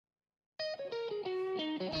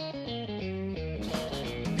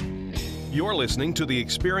You're listening to the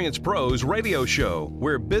Experience Pros radio show,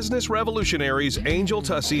 where business revolutionaries Angel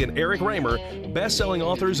Tussey and Eric Raymer, best-selling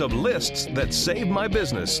authors of Lists That Saved My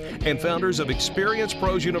Business and founders of Experience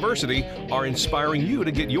Pros University, are inspiring you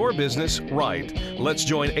to get your business right. Let's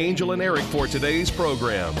join Angel and Eric for today's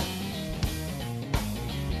program.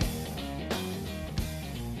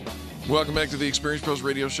 Welcome back to the Experience Pros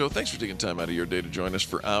radio show. Thanks for taking time out of your day to join us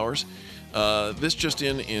for hours. This just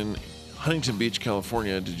in Huntington Beach,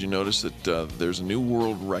 California. Did you notice that there's a new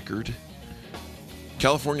world record?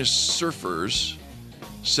 California surfers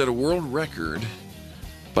set a world record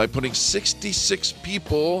by putting 66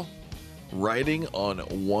 people riding on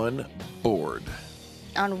one board.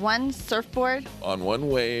 On one surfboard? On one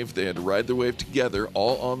wave. They had to ride the wave together,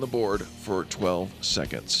 all on the board, for 12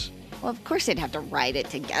 seconds. Well, of course they'd have to ride it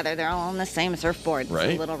together. They're all on the same surfboard. It's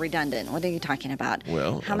Right. a little redundant. What are you talking about?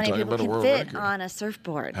 Well, how I'm many talking people about a can world fit record. on a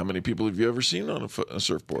surfboard? How many people have you ever seen on a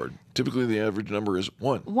surfboard? Typically, the average number is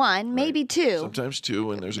one. One, maybe two. Sometimes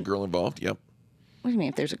two, and there's a girl involved. Yep. What do you mean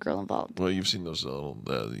if there's a girl involved? Well, you've seen those little,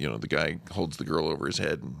 the guy holds the girl over his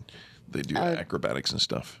head, and they do acrobatics and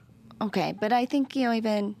stuff. Okay, but I think,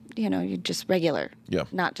 even, you're just regular. Yeah.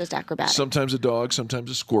 Not just acrobatic. Sometimes a dog, sometimes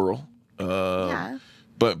a squirrel. Yeah.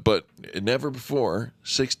 But never before,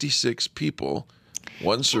 66 people,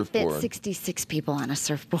 one surfboard. Fit 66 people on a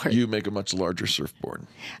surfboard. You make a much larger surfboard.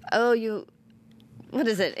 Oh, what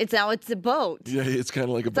is it? It's a boat. Yeah, it's kind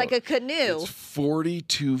of like a boat. It's like a canoe. It's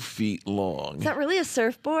 42 feet long. Is that really a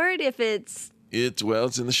surfboard if it's... It's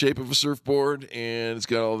in the shape of a surfboard, and it's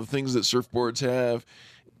got all the things that surfboards have,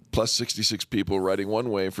 plus 66 people riding one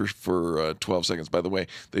wave for 12 seconds. By the way,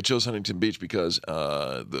 they chose Huntington Beach because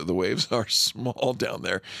the waves are small down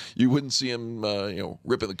there. You wouldn't see them,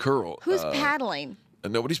 ripping the curl. Who's paddling?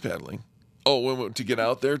 Nobody's paddling. Oh, to get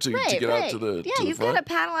out there, to get out to the Yeah, to the you've front? got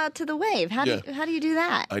to paddle out to the wave. How do you do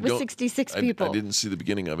that with 66 people? I didn't see the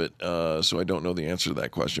beginning of it, so I don't know the answer to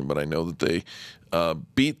that question. But I know that they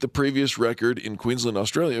beat the previous record in Queensland,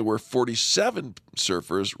 Australia, where 47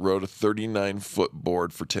 surfers rode a 39-foot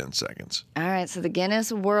board for 10 seconds. All right, so the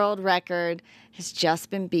Guinness World Record has just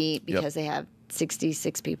been beat because they have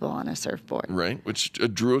 66 people on a surfboard. Right, which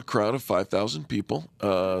drew a crowd of 5,000 people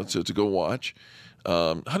to go watch.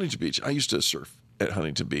 Huntington Beach. I used to surf at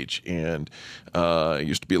Huntington Beach, and I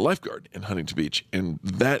used to be a lifeguard in Huntington Beach, and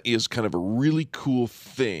that is kind of a really cool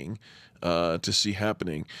thing to see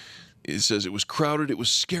happening. It says it was crowded, it was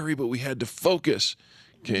scary, but we had to focus.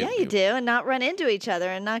 Okay, Yeah, you do, and not run into each other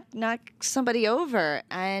and knock somebody over.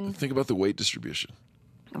 And think about the weight distribution.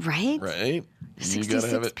 right? Right? You gotta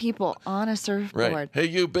 66 have it. people on a surfboard. Right. Hey,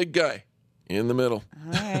 you big guy in the middle.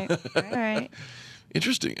 All right, all right.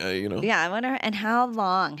 Interesting, Yeah, I wonder, and how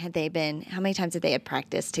many times have they had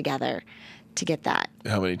practiced together to get that?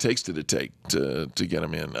 How many takes did it take to get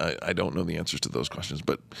them in? I don't know the answers to those questions,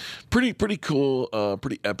 but pretty cool,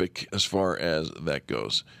 pretty epic as far as that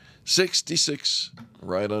goes. 66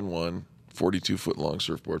 ride on one 42-foot long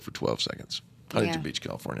surfboard for 12 seconds. Huntington Beach,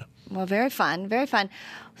 California. Well, very fun, very fun.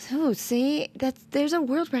 So, see, there's a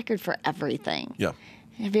world record for everything. Yeah.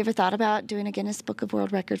 Have you ever thought about doing a Guinness Book of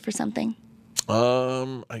World Record for something?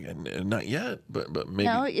 Not yet, but maybe.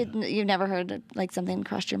 No, you've never heard something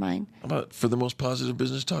crossed your mind? How about for the most positive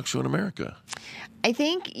business talk show in America? I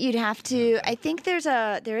think you'd have to. I think there is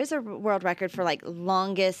a world record for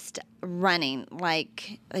longest running.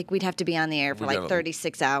 Like we'd have to be on the air for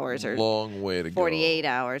 36 hours or long way to go. 48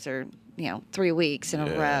 hours or 3 weeks in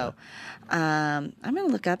a row. I'm going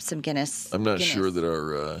to look up some Guinness. I'm not sure that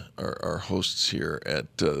our hosts here at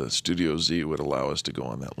Studio Z would allow us to go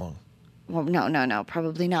on that long. Well, no,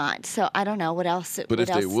 probably not. So I don't know what else. But if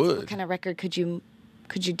they would, what kind of record could you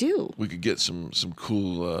do? We could get some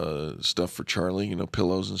cool stuff for Charlie,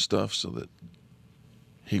 pillows and stuff, so that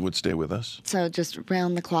he would stay with us. So just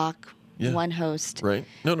round the clock, one host. Right?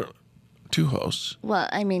 No, 2 hosts. Well,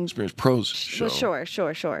 I mean, Experience Pros show. Well,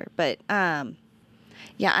 sure. But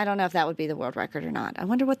yeah, I don't know if that would be the world record or not. I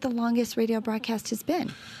wonder what the longest radio broadcast has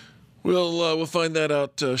been. We'll find that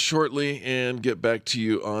out shortly and get back to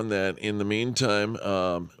you on that. In the meantime,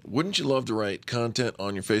 wouldn't you love to write content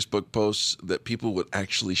on your Facebook posts that people would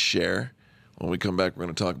actually share? When we come back, we're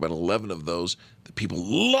going to talk about 11 of those that people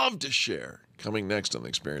love to share. Coming next on the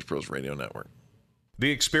Experience Pros Radio Network. The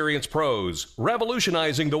Experience Pros,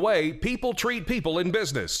 revolutionizing the way people treat people in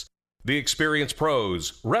business. The Experience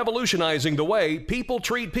Pros, revolutionizing the way people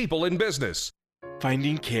treat people in business.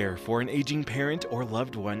 Finding care for an aging parent or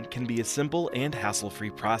loved one can be a simple and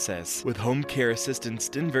hassle-free process with Home Care Assistance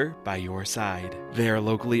Denver by your side. They are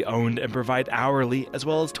locally owned and provide hourly as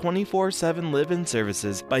well as 24/7 live-in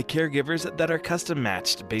services by caregivers that are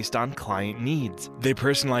custom-matched based on client needs. They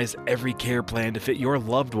personalize every care plan to fit your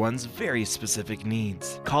loved one's very specific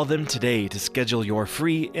needs. Call them today to schedule your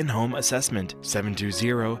free in-home assessment.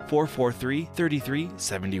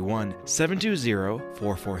 720-443-3371.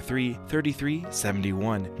 720-443-3371.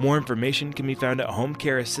 More information can be found at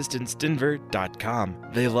homecareassistancedenver.com.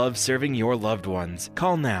 They love serving your loved ones.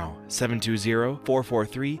 Call now,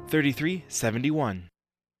 720-443-3371.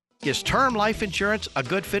 Is term life insurance a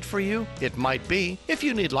good fit for you? It might be if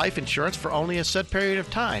you need life insurance for only a set period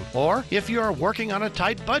of time, or if you are working on a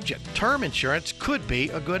tight budget. Term insurance could be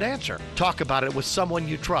a good answer. Talk about it with someone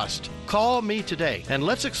you trust. Call me today and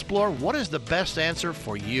let's explore what is the best answer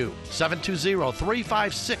for you.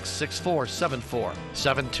 720-356-6474.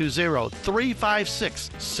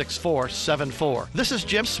 720-356-6474. This is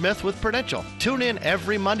Jim Smith with Prudential. Tune in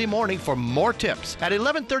every Monday morning for more tips at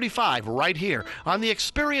 11:35 right here on the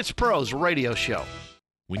Experience Pros Radio Show.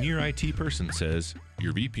 When your IT person says,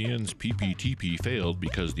 your VPN's PPTP failed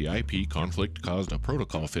because the IP conflict caused a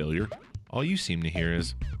protocol failure, all you seem to hear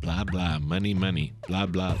is, blah, blah, money, money, blah,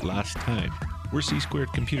 blah, last time. We're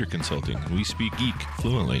C-Squared Computer Consulting, and we speak geek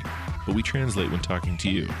fluently, but we translate when talking to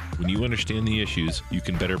you. When you understand the issues, you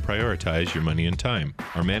can better prioritize your money and time.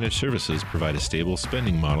 Our managed services provide a stable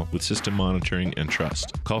spending model with system monitoring and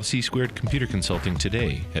trust. Call C-Squared Computer Consulting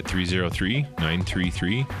today at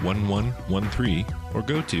 303-933-1113 or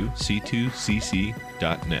go to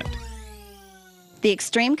c2cc.net. The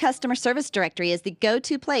Extreme Customer Service Directory is the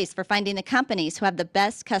go-to place for finding the companies who have the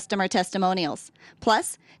best customer testimonials.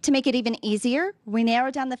 Plus, to make it even easier, we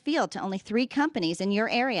narrowed down the field to only 3 companies in your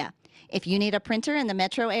area. If you need a printer in the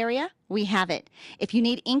metro area, we have it. If you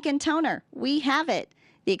need ink and toner, we have it.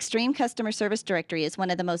 The Extreme Customer Service Directory is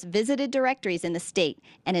one of the most visited directories in the state,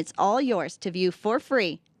 and it's all yours to view for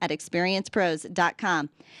free at experiencepros.com.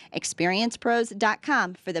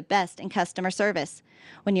 Experiencepros.com for the best in customer service.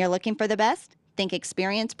 When you're looking for the best, think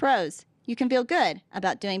Experience Pros. You can feel good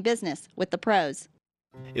about doing business with the pros.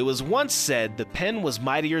 It was once said the pen was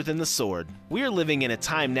mightier than the sword. We are living in a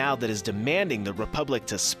time now that is demanding the Republic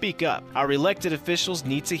to speak up. Our elected officials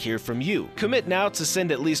need to hear from you. Commit now to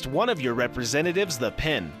send at least one of your representatives the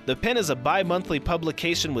pen. The pen is a bi-monthly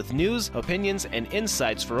publication with news, opinions, and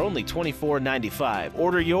insights for only $24.95.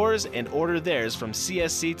 Order yours and order theirs from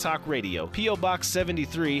CSC Talk Radio, P.O. Box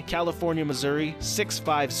 73, California, Missouri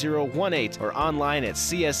 65018, or online at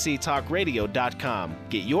csctalkradio.com.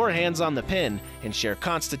 Get your hands on the pen and share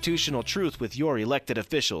constitutional truth with your elected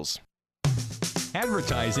officials.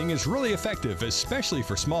 Advertising is really effective, especially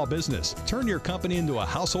for small business. Turn your company into a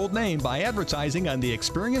household name by advertising on the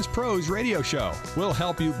Experience Pros Radio Show. We'll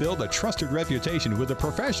help you build a trusted reputation with the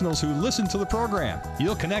professionals who listen to the program.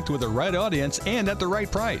 You'll connect with the right audience and at the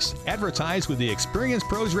right price. Advertise with the Experience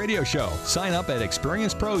Pros Radio Show. Sign up at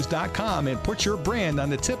experiencepros.com and put your brand on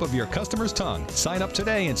the tip of your customer's tongue. Sign up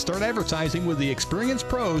today and start advertising with the Experience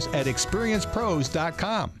Pros at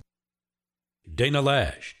experiencepros.com. Dana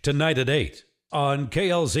Lash, tonight at 8. On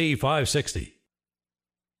KLZ 560.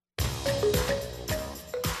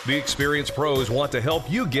 The Experience Pros want to help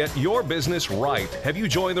you get your business right. Have you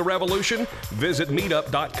joined the revolution? Visit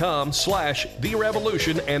meetup.com/The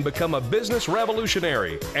Revolution and become a business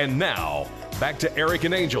revolutionary. And now, back to Eric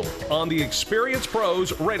and Angel on the Experience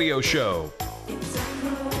Pros Radio Show.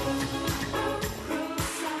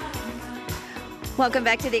 Welcome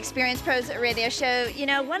back to the Experience Pros Radio Show. You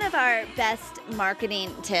know, one of our best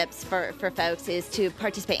marketing tips for folks is to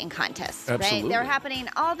participate in contests, Absolutely. right? They're happening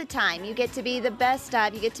all the time. You get to be the best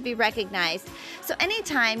of, you get to be recognized. So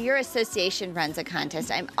anytime your association runs a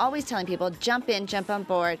contest, I'm always telling people, jump in, jump on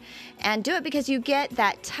board, and do it because you get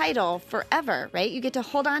that title forever, right? You get to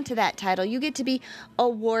hold on to that title. You get to be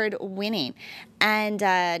award winning. And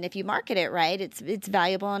if you market it right, it's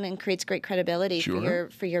valuable and creates great credibility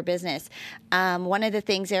for your business. One of the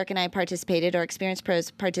things Eric and I participated, or Experience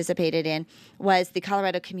Pros participated in, was the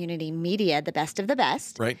Colorado Community Media, the Best of the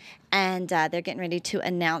Best. Right. And they're getting ready to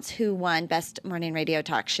announce who won Best Morning Radio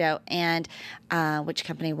Talk Show and which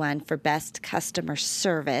company won for Best Customer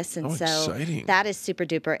Service. And exciting. That is super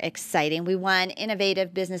duper exciting. We won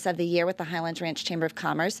Innovative Business of the Year with the Highlands Ranch Chamber of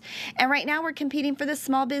Commerce. And right now we're competing for the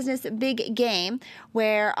Small Business Big Game,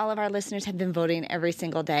 where all of our listeners have been voting every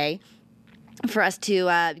single day for us to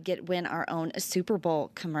win our own Super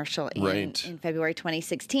Bowl commercial in February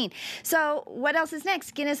 2016. So what else is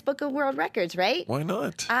next? Guinness Book of World Records, right? Why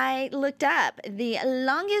not? I looked up the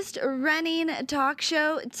longest running talk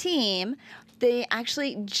show team They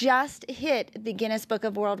actually just hit the Guinness Book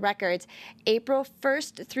of World Records April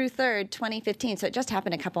 1st through 3rd, 2015. So it just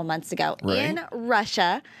happened a couple months ago. Right. In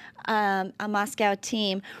Russia, a Moscow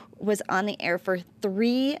team was on the air for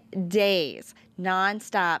 3 days,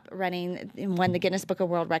 nonstop, running and won the Guinness Book of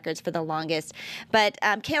World Records for the longest. But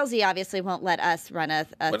KLZ obviously won't let us run a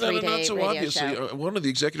Well, 3-day not so radio obviously. show. One of the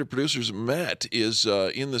executive producers, Matt, is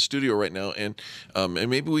in the studio right now, and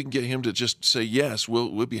maybe we can get him to just say yes.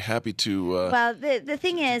 We'll be happy to. Well, the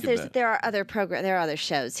thing is, give that. there are other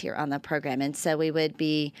shows here on the program, and so we would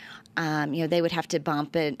be, they would have to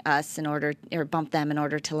bump them in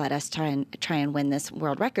order to let us try and win this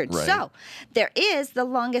world record. Right. So there is the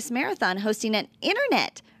longest marathon hosting an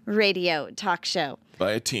internet radio talk show.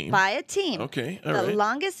 By a team. Okay, all the right.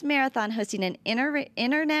 longest marathon hosting an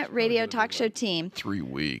internet radio talk show team 3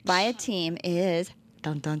 weeks. by a team is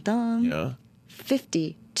dun dun dun. Yeah.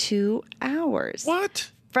 52 hours.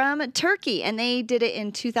 What? From Turkey, and they did it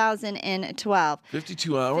in 2012.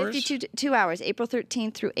 52 hours? 52 hours, April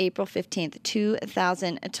 13th through April 15th,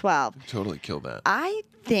 2012. Totally killed that. I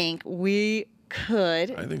think we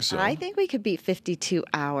could. I think so. I think we could beat 52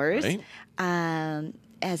 hours Right.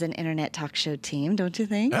 as an internet talk show team, don't you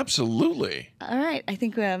think? Absolutely. All right. I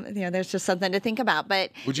think there's just something to think about.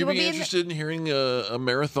 But Would you be interested in hearing a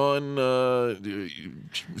marathon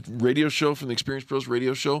radio show from the Experience Pros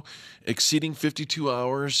radio show exceeding 52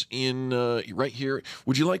 hours in right here?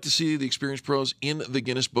 Would you like to see the Experience Pros in the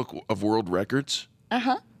Guinness Book of World Records?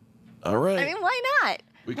 Uh-huh. All right. I mean, why not?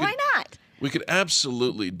 Why not? We could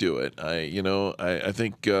absolutely do it. I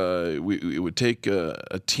think it would take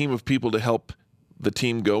a team of people to help the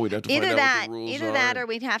team go. We'd have to find out what the rules Either are. that, or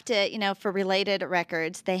we'd have to, for related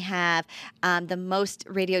records, they have the most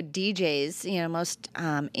radio DJs, most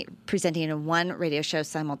presenting in one radio show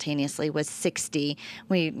simultaneously was 60.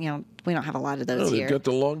 We don't have a lot of those They've here. got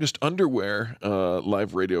the longest underwear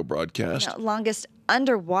live radio broadcast. No, longest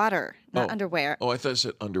underwater, not underwear. Oh, I thought it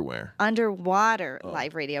said underwear. Underwater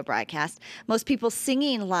live radio broadcast. Most people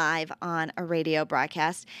singing live on a radio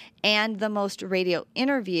broadcast, and the most radio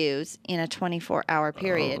interviews in a 24-hour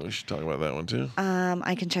period. Oh, we should talk about that one too.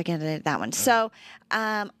 I can check into that one. So,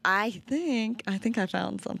 I think I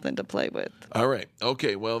found something to play with. All right.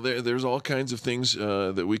 Okay. Well, there's all kinds of things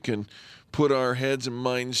that we can put our heads and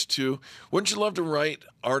minds to. Wouldn't you love to write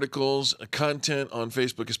articles, content on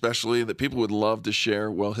Facebook especially, that people would love to share?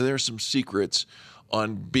 Well, there's some secrets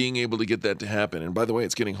on being able to get that to happen. And by the way,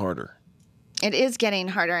 it's getting harder. It is getting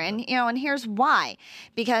harder, and here's why.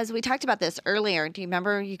 Because we talked about this earlier. Do you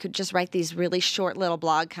remember you could just write these really short little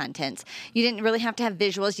blog contents? You didn't really have to have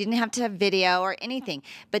visuals. You didn't have to have video or anything.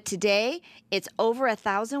 But today, it's over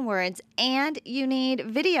 1,000 words, and you need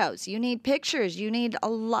videos. You need pictures. You need a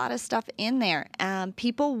lot of stuff in there.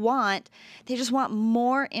 People they just want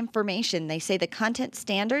more information. They say the content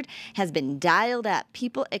standard has been dialed up.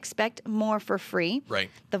 People expect more for free.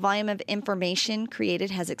 Right. The volume of information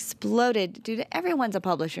created has exploded due to everyone's a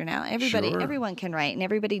publisher now. Everyone can write, and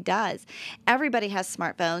everybody does. Everybody has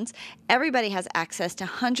smartphones. Everybody has access to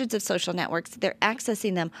hundreds of social networks. They're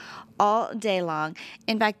accessing them all day long.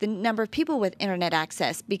 In fact, the number of people with internet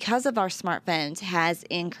access because of our smartphones has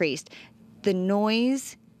increased. The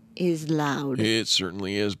noise is loud. It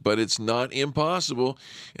certainly is, but it's not impossible.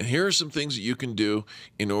 And here are some things that you can do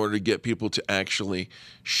in order to get people to actually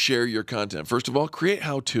share your content. First of all, create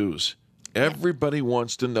how-tos. Everybody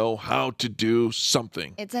wants to know how to do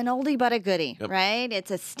something. It's an oldie but a goodie, Yep. right? It's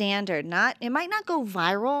a standard. It might not go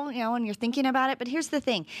viral, when you're thinking about it, but here's the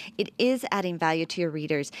thing. It is adding value to your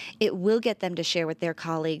readers. It will get them to share with their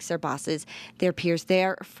colleagues, their bosses, their peers,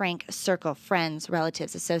 their frank circle, friends,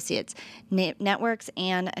 relatives, associates, networks,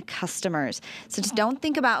 and customers. So just don't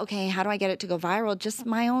think about, okay, how do I get it to go viral? Just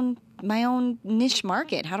my own niche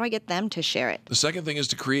market. How do I get them to share it? The second thing is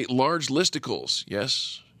to create large listicles.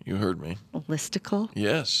 Yes, you heard me. A listicle?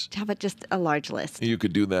 Yes. How about just a large list? You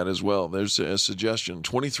could do that as well. There's a suggestion.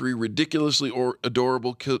 23 ridiculously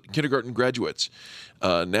adorable kindergarten graduates,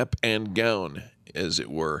 nep and gown, as it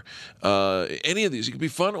were. Any of these. It could be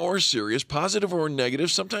fun or serious, positive or negative,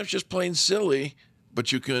 sometimes just plain silly,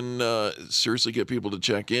 but you can seriously get people to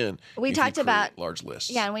check in. We if you talked create about large lists.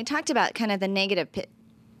 Yeah, and we talked about kind of the negative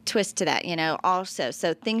twist to that, also.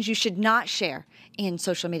 So things you should not share in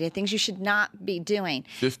social media, things you should not be doing.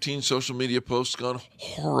 15 social media posts gone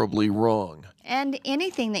horribly wrong. And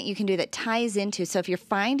anything that you can do that ties into. So if you're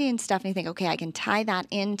finding stuff and you think, okay, I can tie that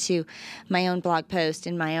into my own blog post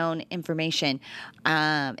and my own information,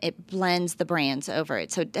 it blends the brands over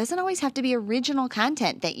it. So it doesn't always have to be original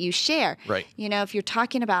content that you share. Right. If you're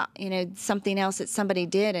talking about, something else that somebody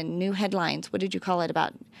did and new headlines, what did you call it,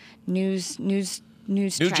 about news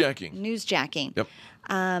Newsjacking. Yep.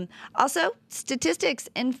 Also, statistics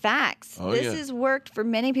and facts. This has worked for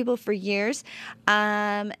many people for years.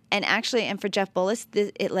 And for Jeff Bullis,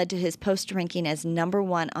 it led to his post ranking as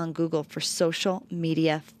 #1 on Google for social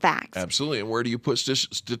media facts. Absolutely. And where do you put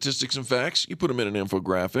statistics and facts? You put them in an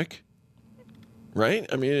infographic. Right?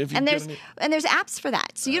 I mean, if you there's apps for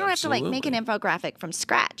that. So you don't have to make an infographic from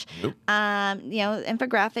scratch. Nope.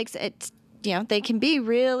 Infographics, they can be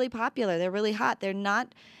really popular. They're really hot. They're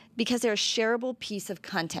not because they're a shareable piece of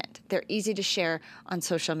content. They're easy to share on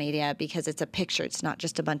social media because it's a picture. It's not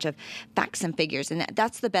just a bunch of facts and figures. And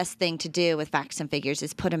that's the best thing to do with facts and figures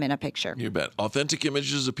is put them in a picture. You bet. Authentic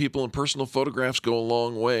images of people and personal photographs go a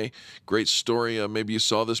long way. Great story. Maybe you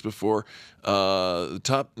saw this before.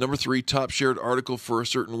 The number 3 top shared article for a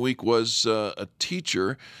certain week was a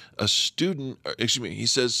teacher, a student. He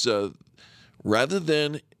says, rather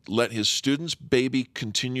than let his student's baby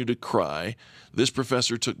continue to cry, this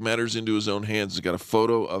professor took matters into his own hands and got a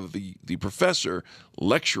photo of the professor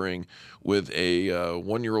lecturing with a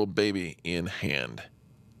 1-year-old baby in hand,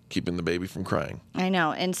 keeping the baby from crying. I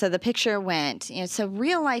know. And so the picture went, so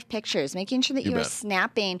real life pictures, making sure that you are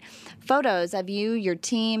snapping photos of you, your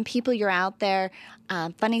team, people you're out there,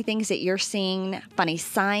 funny things that you're seeing, funny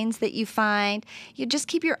signs that you find. You just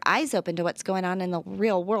keep your eyes open to what's going on in the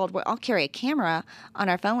real world. We all carry a camera on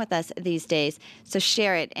our phone with us these days. So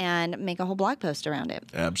share it and make a whole blog post around it.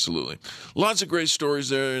 Absolutely. Lots of great stories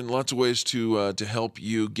there and lots of ways to help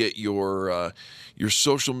you get your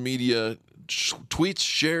social media tweets,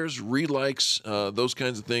 shares, relikes, those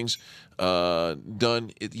kinds of things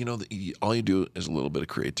done. All you do is a little bit of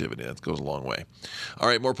creativity. That goes a long way. All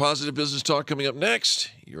right, more positive business talk coming up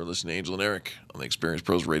next. You're listening to Angel and Eric on the Experience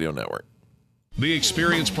Pros Radio Network. The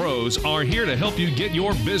Experience Pros are here to help you get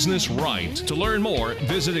your business right. To learn more,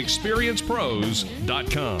 visit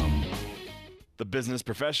experiencepros.com. The business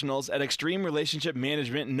professionals at Extreme Relationship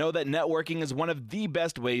Management know that networking is one of the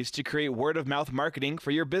best ways to create word-of-mouth marketing for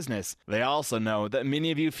your business. They also know that many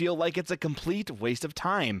of you feel like it's a complete waste of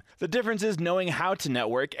time. The difference is knowing how to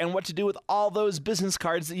network and what to do with all those business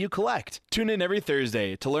cards that you collect. Tune in every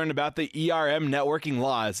Thursday to learn about the ERM networking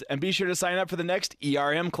laws and be sure to sign up for the next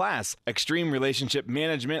ERM class. Extreme Relationship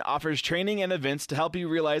Management offers training and events to help you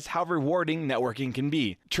realize how rewarding networking can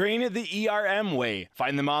be. Train the ERM way.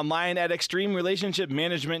 Find them online at extremerelationshipmanagement.com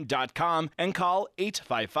and call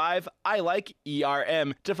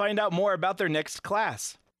 855-I-LIKE-ERM to find out more about their next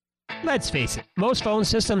class. Let's face it, most phone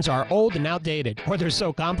systems are old and outdated, or they're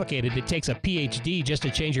so complicated it takes a PhD just to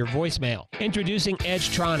change your voicemail. Introducing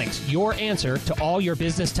Edgetronics, your answer to all your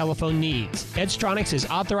business telephone needs. Edgetronics is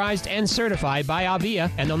authorized and certified by Avia,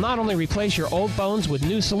 and they'll not only replace your old phones with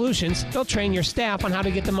new solutions, they'll train your staff on how to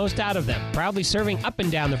get the most out of them. Proudly serving up and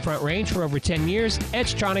down the Front Range for over 10 years,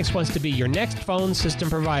 Edgetronics wants to be your next phone system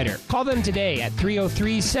provider. Call them today at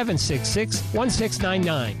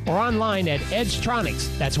 303-766-1699 or online at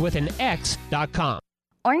Edgetronics, that's with an X.com.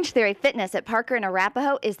 Orange Theory Fitness at Parker and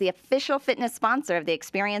Arapahoe is the official fitness sponsor of the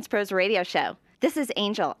Experience Pros radio show. This is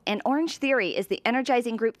Angel, and Orange Theory is the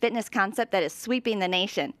energizing group fitness concept that is sweeping the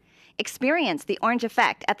nation. Experience the orange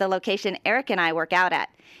effect at the location Eric and I work out at.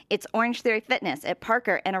 It's Orange Theory Fitness at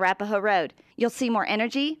Parker and Arapahoe Road. You'll see more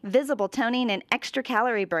energy, visible toning, and extra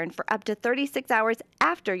calorie burn for up to 36 hours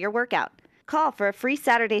after your workout. Call for a free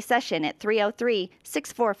Saturday session at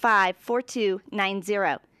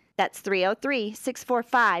 303-645-4290. That's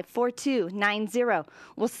 303-645-4290.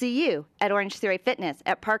 We'll see you at Orange Theory Fitness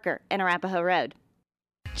at Parker and Arapahoe Road.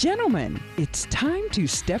 Gentlemen, it's time to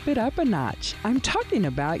step it up a notch. I'm talking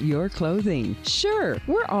about your clothing. Sure,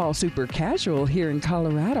 we're all super casual here in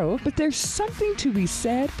Colorado, but there's something to be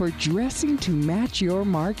said for dressing to match your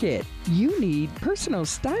market. You need personal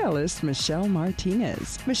stylist Michelle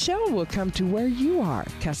Martinez. Michelle will come to where you are,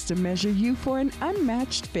 custom measure you for an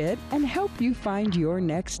unmatched fit, and help you find your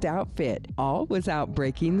next outfit, all without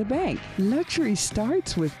breaking the bank. Luxury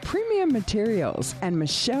starts with premium materials, and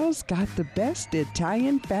Michelle's got the best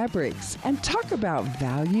Italian fabrics. And talk about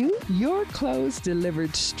value, your clothes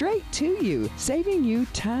delivered straight to you, saving you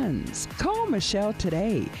tons. Call Michelle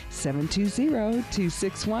today,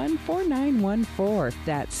 720-261-4914.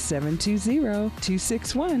 That's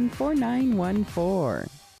 720-261-4914.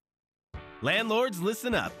 Landlords,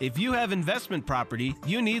 listen up. If you have investment property,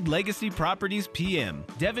 you need Legacy Properties PM.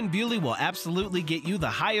 Devin Bewley will absolutely get you the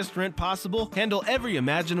highest rent possible, handle every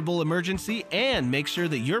imaginable emergency, and make sure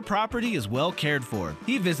that your property is well cared for.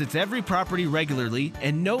 He visits every property regularly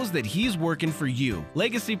and knows that he's working for you.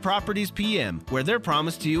 Legacy Properties PM, where their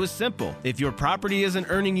promise to you is simple. If your property isn't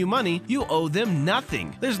earning you money, you owe them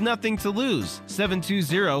nothing. There's nothing to lose.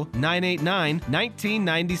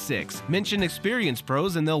 720-989-1996. Mention Experience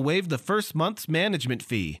Pros and they'll waive the first month's management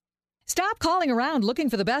fee. Stop calling around looking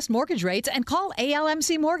for the best mortgage rates and call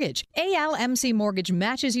ALMC Mortgage. ALMC Mortgage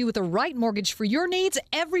matches you with the right mortgage for your needs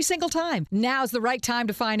every single time. Now's the right time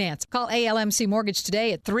to finance. Call ALMC Mortgage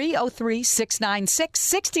today at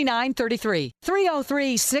 303-696-6933.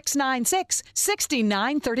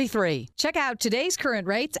 303-696-6933. Check out today's current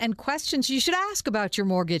rates and questions you should ask about your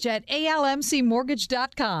mortgage at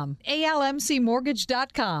almcmortgage.com.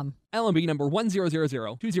 almcmortgage.com. LMB number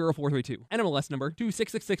 100020432. NMLS number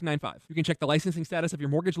 266695. You can check the licensing status of your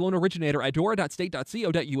mortgage loan originator at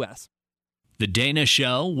dora.state.co.us. The Dana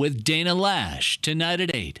Show with Dana Lash, tonight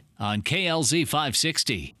at 8 on KLZ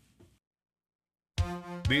 560.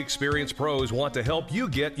 The experienced pros want to help you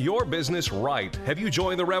get your business right. Have you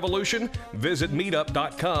joined the revolution? Visit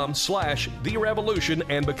meetup.com/The Revolution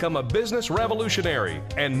and become a business revolutionary.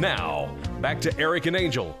 And now, back to Eric and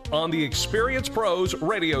Angel on the Experienced Pros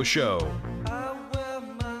Radio Show.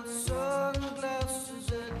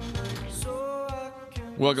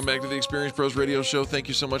 Welcome back to the Experienced Pros Radio Show. Thank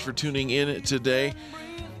you so much for tuning in today.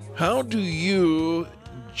 How do you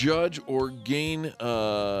judge or gain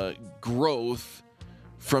growth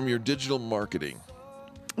from your digital marketing?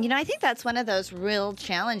 You know, I think that's one of those real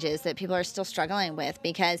challenges that people are still struggling with,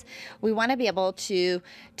 because we want to be able to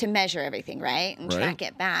measure everything, right? And track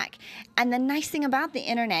it back. And the nice thing about the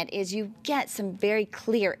internet is you get some very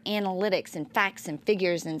clear analytics and facts and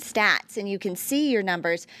figures and stats, and you can see your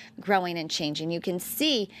numbers growing and changing. You can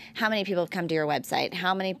see how many people have come to your website,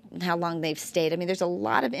 how long they've stayed. I mean, there's a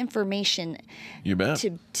lot of information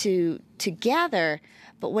to gather.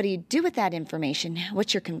 But what do you do with that information?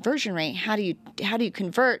 What's your conversion rate? How do you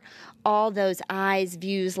convert all those eyes,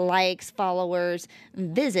 views, likes, followers,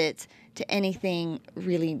 visits to anything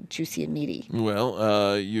really juicy and meaty?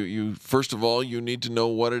 Well, you first of all, you need to know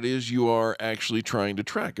what it is you are actually trying to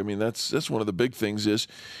track. I mean, that's one of the big things is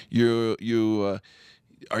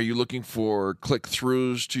are you looking for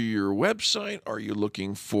click-throughs to your website? Are you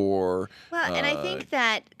looking for and I think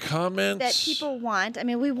that comments that people want? I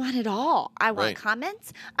mean, we want it all. I want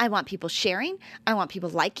comments. I want people sharing. I want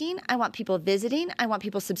people liking. I want people visiting. I want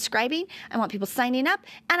people subscribing. I want people signing up,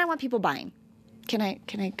 and I want people buying. Can I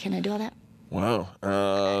do all that? Wow.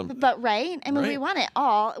 But I mean, we want it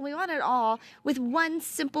all. We want it all with one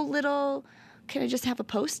simple little. Can I just have a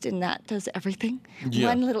post and that does everything? Yeah.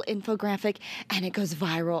 One little infographic and it goes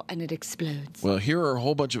viral and it explodes. Well, here are a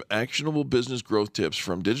whole bunch of actionable business growth tips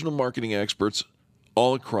from digital marketing experts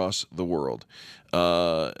all across the world.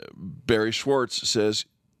 Barry Schwartz says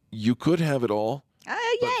you could have it all,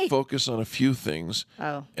 but focus on a few things,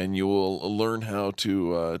 and you will learn how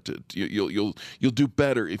to you'll do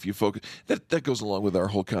better if you focus. That goes along with our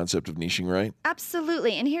whole concept of niching, right?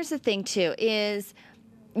 Absolutely. And here's the thing too is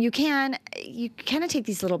you kind of take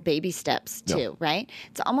these little baby steps too, right?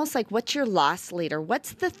 It's almost like, what's your loss leader?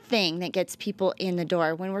 What's the thing that gets people in the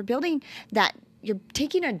door? When we're building that, you're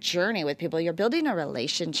taking a journey with people. You're building a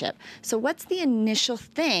relationship. So what's the initial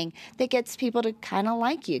thing that gets people to kind of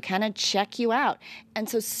like you, kind of check you out? And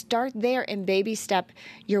so start there and baby step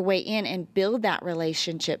your way in and build that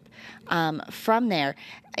relationship from there.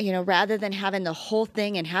 You know, rather than having the whole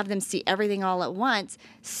thing and have them see everything all at once,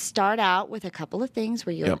 start out with a couple of things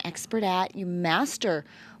where you're an expert at. You master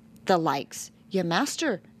the likes. You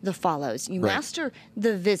master the follows. You master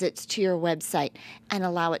the visits to your website and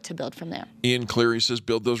allow it to build from there. Ian Cleary says,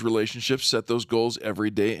 build those relationships, set those goals every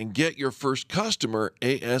day, and get your first customer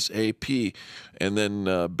ASAP. And then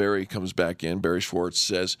Barry comes back in. Barry Schwartz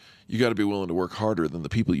says, you got to be willing to work harder than the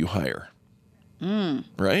people you hire.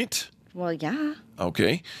 Right? Well, yeah.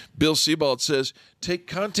 Okay. Bill Sebald says, take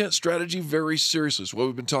content strategy very seriously. It's what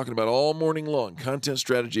we've been talking about all morning long, content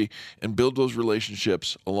strategy, and build those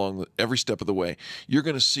relationships along every step of the way. You're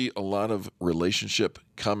going to see a lot of relationship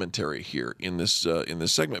commentary here in this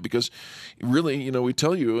segment, because really, you know, we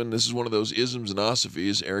tell you, and this is one of those isms and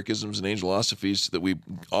osophies, Eric-isms and Angel-osophies that we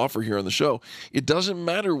offer here on the show. It doesn't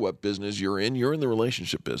matter what business you're in the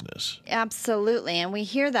relationship business. Absolutely. And we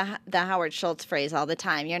hear the Howard Schultz phrase all the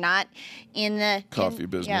time. You're not in the coffee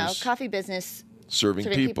business. Coffee business. Serving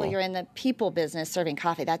people. You're in the people business serving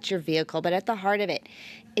coffee. That's your vehicle. But at the heart of it,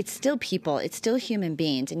 it's still people. It's still human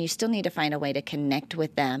beings. And you still need to find a way to connect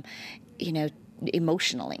with them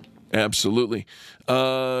emotionally. Absolutely.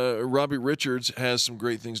 Robbie Richards has some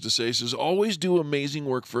great things to say. He says, always do amazing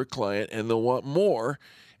work for a client and they'll want more.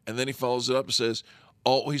 And then he follows it up and says,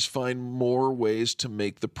 always find more ways to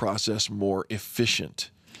make the process more efficient.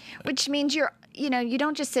 Which means you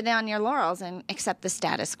don't just sit on your laurels and accept the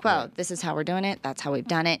status quo. Right. This is how we're doing it. That's how we've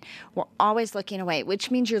done it. We're always looking away,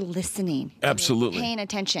 which means you're listening. Absolutely. You're paying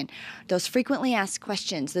attention. Those frequently asked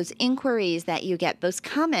questions, those inquiries that you get, those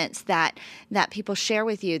comments that people share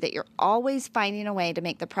with you, that you're always finding a way to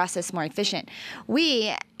make the process more efficient.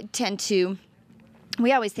 We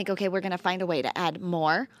always think, okay, we're going to find a way to add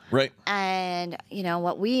more. Right. And,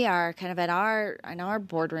 what we are kind of in our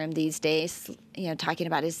boardroom these days, talking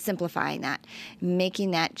about is simplifying that,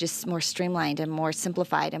 making that just more streamlined and more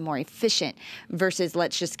simplified and more efficient versus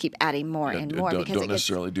let's just keep adding more and more. Don't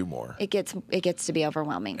necessarily do more. It gets to be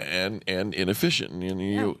overwhelming. And inefficient. And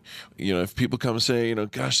if people come and say,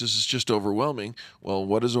 gosh, this is just overwhelming. Well,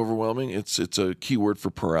 what is overwhelming? It's a keyword for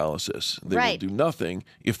paralysis. They will do nothing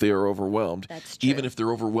if they are overwhelmed. That's true. Even if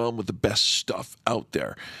they're overwhelmed with the best stuff out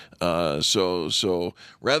there. So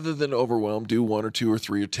rather than overwhelm, do 1 or 2 or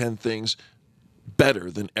 3 or 10 things better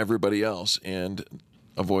than everybody else and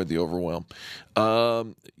avoid the overwhelm.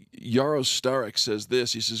 Yaro Starek says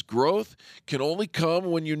this. He says, growth can only come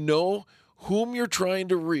when you know whom you're trying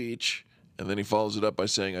to reach. And then he follows it up by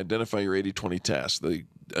saying, identify your 80-20 tasks,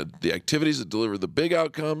 the activities that deliver the big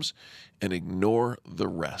outcomes, and ignore the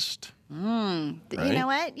rest. Right? You know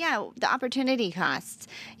what? Yeah, the opportunity costs.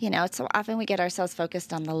 So often we get ourselves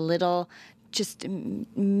focused on the little, just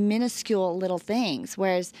minuscule little things,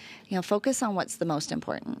 whereas, focus on what's the most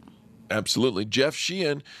important. Absolutely. Jeff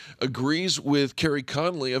Sheehan agrees with Kerry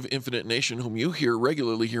Conley of Infinite Nation, whom you hear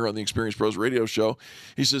regularly here on the Experience Pros radio show.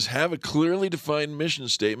 He says, have a clearly defined mission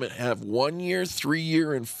statement, have 1-year,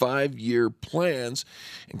 3-year, and 5-year plans.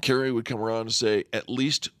 And Kerry would come around and say, at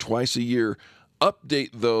least twice a year, update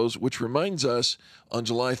those, which reminds us on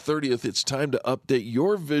July 30th, it's time to update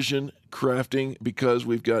your vision crafting because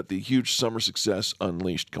we've got the huge Summer Success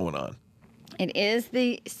Unleashed going on. It is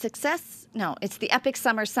it's the Epic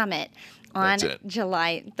Summer Summit on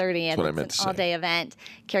July 30th. That's what I meant to say. It's an all-day event.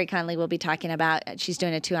 Kerry Conley will be talking about, she's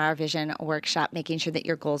doing a 2-hour vision workshop, making sure that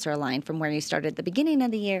your goals are aligned from where you started at the beginning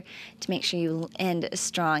of the year to make sure you end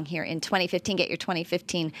strong here in 2015. Get your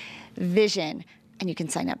 2015 vision. And you can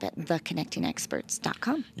sign up at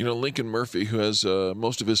theconnectingexperts.com. Lincoln Murphy, who has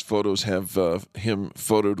most of his photos have him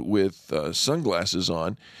photoed with sunglasses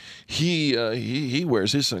on. He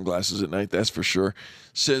wears his sunglasses at night, that's for sure.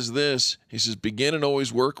 Says this, he says, begin and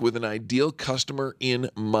always work with an ideal customer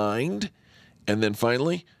in mind. And then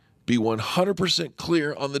finally, be 100%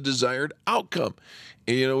 clear on the desired outcome.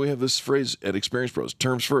 And, we have this phrase at Experience Pros,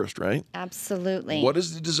 terms first, right? Absolutely. What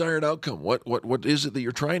is the desired outcome? What is it that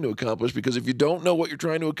you're trying to accomplish? Because if you don't know what you're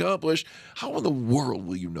trying to accomplish, how in the world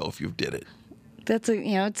will you know if you did it? That's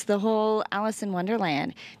it's the whole Alice in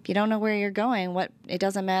Wonderland. If you don't know where you're going, it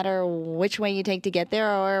doesn't matter which way you take to get there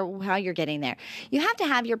or how you're getting there. You have to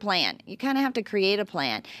have your plan. You kind of have to create a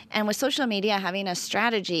plan. And with social media, having a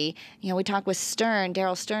strategy, we talk with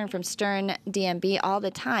Daryl Stern from Stern DMB all the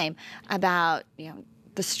time about,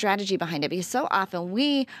 the strategy behind it, because so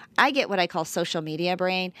often I get what I call social media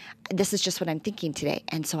brain. This is just what I'm thinking today,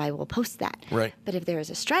 and so I will post that. Right. But if there is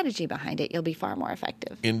a strategy behind it, you'll be far more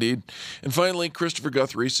effective. Indeed. And finally, Christopher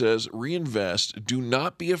Guthrie says, reinvest. Do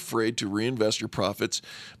not be afraid to reinvest your profits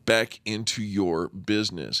back into your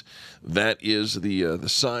business. That is the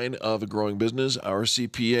sign of a growing business. Our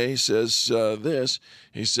CPA says this.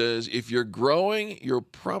 He says, if you're growing, you're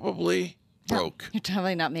probably broke. You're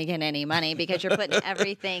totally not making any money because you're putting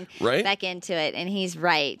everything right? back into it. And he's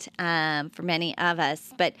right for many of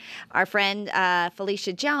us. But our friend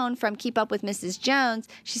Felicia Jones from Keep Up with Mrs. Jones,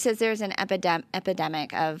 she says there's an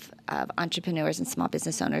epidemic of entrepreneurs and small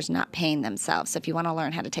business owners not paying themselves. So if you want to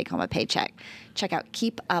learn how to take home a paycheck, check out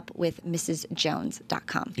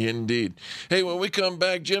keepupwithmrsjones.com. Indeed. Hey, when we come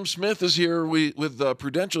back, Jim Smith is here with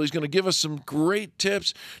Prudential. He's going to give us some great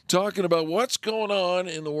tips talking about what's going on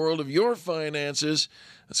in the world of your finances.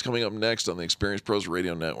 That's coming up next on the Experience Pros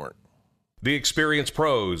Radio Network. The Experience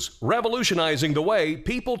Pros, revolutionizing the way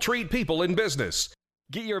people treat people in business.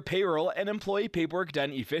 Get your payroll and employee paperwork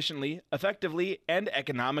done efficiently, effectively, and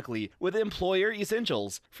economically with Employer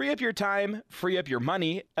Essentials. Free up your time, free up your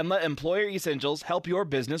money, and let Employer Essentials help your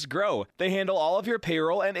business grow. They handle all of your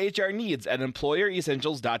payroll and HR needs at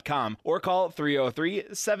EmployerEssentials.com or call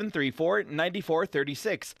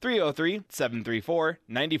 303-734-9436.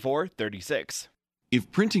 303-734-9436. If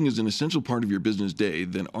printing is an essential part of your business day,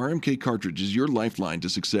 then RMK Cartridge is your lifeline to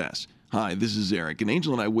success. Hi, this is Eric, and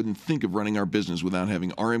Angel and I wouldn't think of running our business without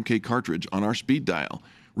having RMK Cartridge on our speed dial.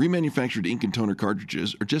 Remanufactured ink and toner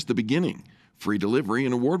cartridges are just the beginning. Free delivery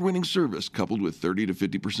and award-winning service coupled with 30 to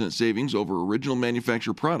 50% savings over original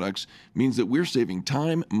manufacturer products means that we're saving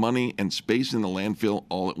time, money, and space in the landfill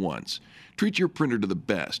all at once. Treat your printer to the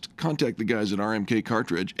best. Contact the guys at RMK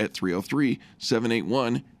Cartridge at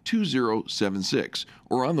 303-781-2076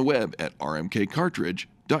 or on the web at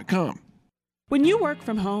rmkcartridge.com. When you work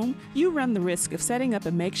from home, you run the risk of setting up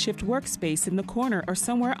a makeshift workspace in the corner or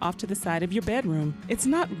somewhere off to the side of your bedroom. It's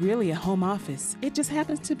not really a home office. It just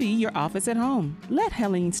happens to be your office at home. Let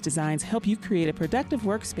Helene's Designs help you create a productive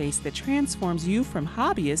workspace that transforms you from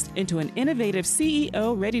hobbyist into an innovative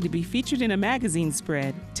CEO ready to be featured in a magazine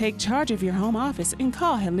spread. Take charge of your home office and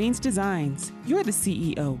call Helene's Designs. You're the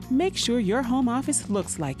CEO. Make sure your home office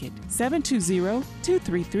looks like it.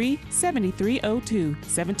 720-233-7302.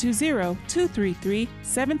 720-233-7302.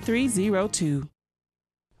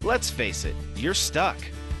 Let's face it, you're stuck.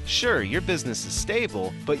 Sure, your business is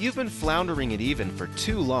stable, but you've been floundering it even for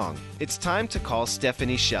too long. It's time to call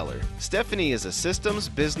Stephanie Scheller. Stephanie is a systems,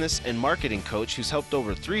 business, and marketing coach who's helped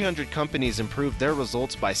over 300 companies improve their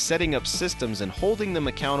results by setting up systems and holding them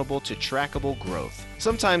accountable to trackable growth.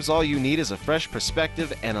 Sometimes all you need is a fresh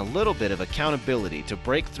perspective and a little bit of accountability to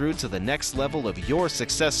break through to the next level of your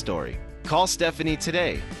success story. Call Stephanie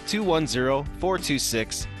today,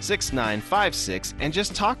 210-426-6956, and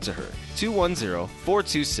just talk to her.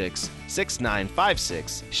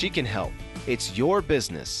 210-426-6956. She can help. It's your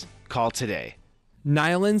business. Call today.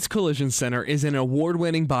 Nyland's Collision Center is an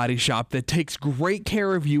award-winning body shop that takes great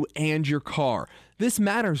care of you and your car. This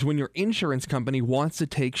matters when your insurance company wants to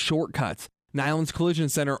take shortcuts. Nyland's Collision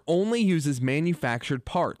Center only uses manufactured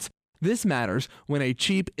parts. This matters when a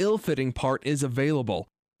cheap, ill-fitting part is available.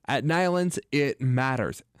 At Nyland's, it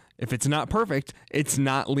matters. If it's not perfect, it's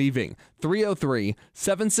not leaving.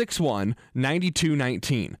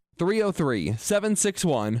 303-761-9219.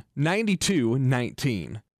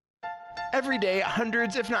 303-761-9219. Every day,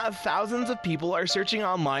 hundreds, if not thousands of people are searching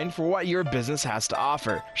online for what your business has to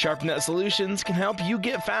offer. SharpNet Solutions can help you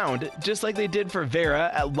get found, just like they did for Vera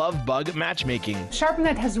at Lovebug Matchmaking.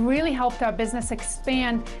 SharpNet has really helped our business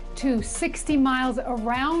expand to 60 miles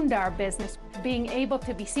around our business. Being able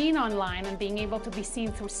to be seen online and being able to be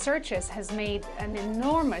seen through searches has made an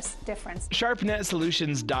enormous difference.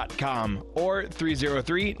 SharpNetSolutions.com or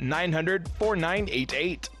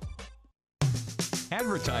 303-900-4988.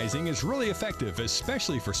 Advertising is really effective,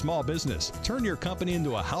 especially for small business. Turn your company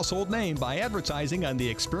into a household name by advertising on the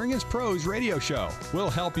Experience Pros radio show. We'll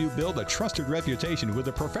help you build a trusted reputation with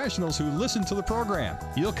the professionals who listen to the program.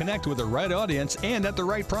 You'll connect with the right audience and at the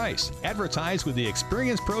right price. Advertise with the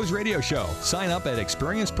Experience Pros radio show. Sign up at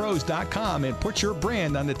experiencepros.com and put your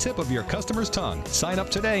brand on the tip of your customer's tongue. Sign up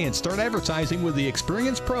today and start advertising with the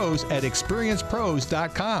Experience Pros at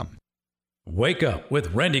experiencepros.com. Wake up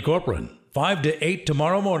with Randy Corcoran, 5 to 8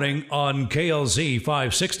 tomorrow morning on KLZ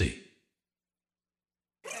 560.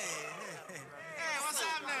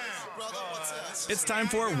 It's time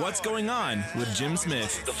for What's Going On with Jim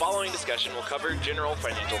Smith. The following discussion will cover general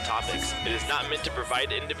financial topics. It is not meant to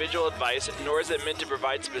provide individual advice, nor is it meant to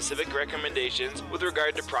provide specific recommendations with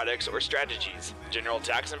regard to products or strategies. General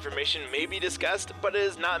tax information may be discussed, but it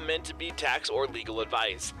is not meant to be tax or legal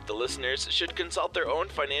advice. The listeners should consult their own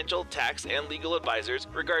financial, tax, and legal advisors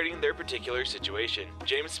regarding their particular situation.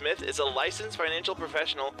 James Smith is a licensed financial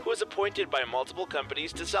professional who is appointed by multiple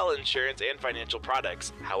companies to sell insurance and financial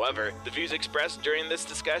products. However, the views expressed during this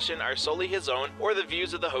discussion are solely his own or the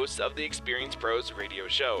views of the hosts of the Experience Pros radio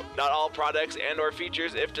show. Not all products and or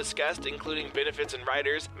features, if discussed, including benefits and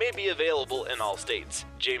riders, may be available in all states.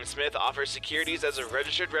 James Smith offers securities as a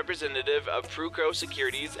registered representative of Pruco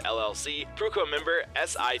Securities, LLC, Pruco member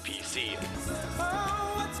SIPC.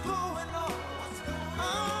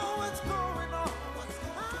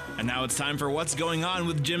 And now it's time for What's Going On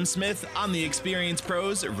with Jim Smith on the Experience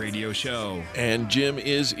Pros radio show. And Jim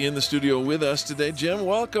is in the studio with us today. Jim,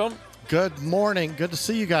 welcome. Good morning. Good to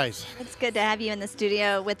see you guys. It's good to have you in the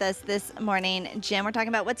studio with us this morning, Jim. We're talking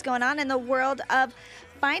about what's going on in the world of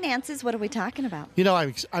finances. What are we talking about? You know,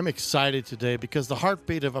 I'm excited today because the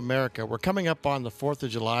heartbeat of America, we're coming up on the 4th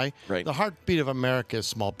of July. Right. The heartbeat of America is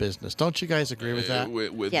small business. Don't you guys agree with that?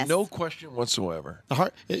 With Yes. no question whatsoever.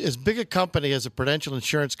 As big a company as the Prudential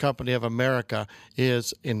Insurance Company of America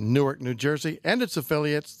is in Newark, New Jersey, and its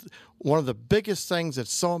affiliates, one of the biggest things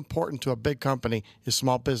that's so important to a big company is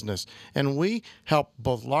small business. And we help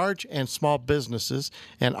both large and small businesses,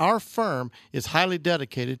 and our firm is highly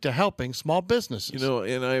dedicated to helping small businesses.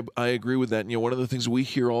 And I agree with that. One of the things we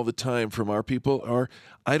hear all the time from our people are,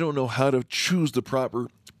 I don't know how to choose the proper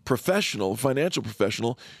financial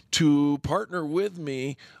professional to partner with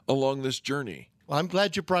me along this journey. Well, I'm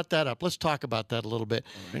glad you brought that up. Let's talk about that a little bit.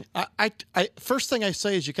 Right. First thing I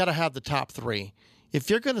say is you got to have the top three. If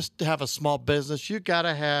you're going to have a small business, you got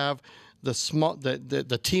to have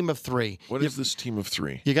the team of three. What is this team of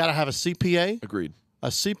three? You got to have a CPA. Agreed. A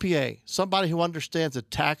CPA, somebody who understands the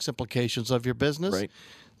tax implications of your business. Right.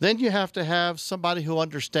 Then you have to have somebody who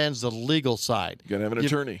understands the legal side. You got to have an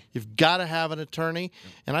attorney. You've got to have an attorney,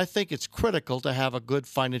 and I think it's critical to have a good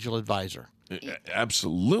financial advisor.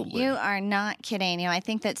 Absolutely. You are not kidding. I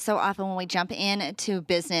think that so often when we jump into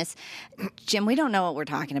business, Jim, we don't know what we're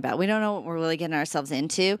talking about. We don't know what we're really getting ourselves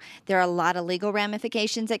into. There are a lot of legal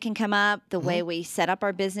ramifications that can come up, the way we set up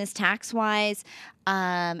our business tax-wise,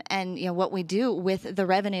 and what we do with the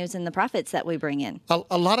revenues and the profits that we bring in.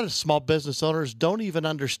 A lot of small business owners don't even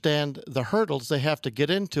understand the hurdles they have to get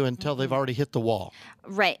into until they've already hit the wall.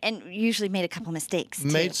 Right, and usually made a couple mistakes, too.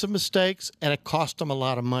 Made some mistakes, and it cost them a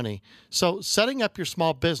lot of money. So setting up your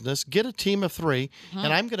small business, get a team of three,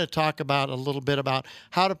 and I'm going to talk about a little bit about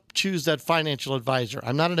how to choose that financial advisor.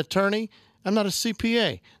 I'm not an attorney. I'm not a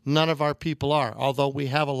CPA. None of our people are, although we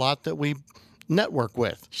have a lot that we network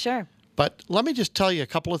with. Sure. But let me just tell you a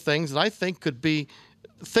couple of things that I think could be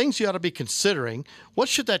things you ought to be considering. What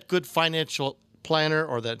should that good financial planner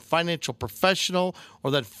or that financial professional or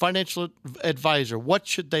that financial advisor, what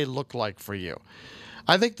should they look like for you?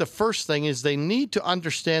 I think the first thing is they need to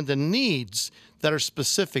understand the needs that are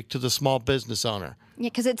specific to the small business owner. Yeah,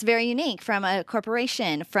 because it's very unique from a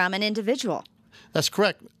corporation, from an individual. That's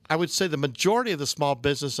correct. I would say the majority of the small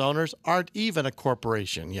business owners aren't even a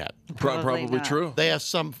corporation yet. Probably true. They have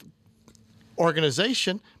some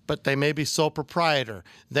organization, but they may be sole proprietor.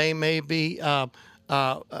 They may be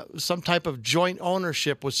some type of joint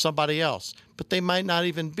ownership with somebody else, but they might not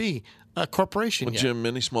even be a corporation yet. Jim,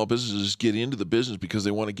 many small businesses get into the business because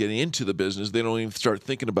they want to get into the business. They don't even start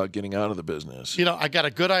thinking about getting out of the business. I got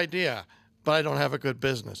a good idea, but I don't have a good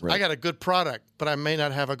business. Right. I got a good product, but I may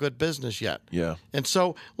not have a good business yet. Yeah. And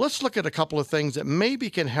so let's look at a couple of things that maybe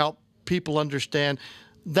can help people understand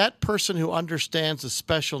that person who understands the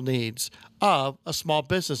special needs of a small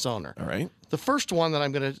business owner. All right. The first one that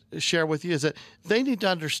I'm going to share with you is that they need to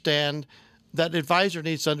understand, that advisor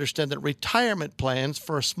needs to understand that retirement plans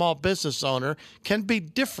for a small business owner can be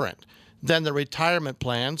different than the retirement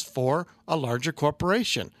plans for a larger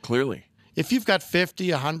corporation. Clearly. If you've got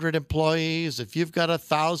 50, 100 employees, if you've got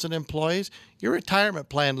 1,000 employees, your retirement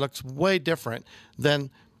plan looks way different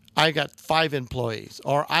than I got 5 employees,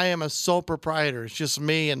 or I am a sole proprietor. It's just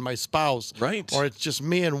me and my spouse. Right. Or it's just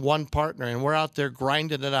me and one partner, and we're out there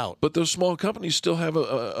grinding it out. But those small companies still have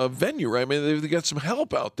a venue, right? I mean, they've got some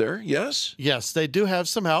help out there, yes? Yes, they do have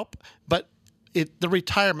some help, but the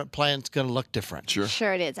retirement plan is going to look different.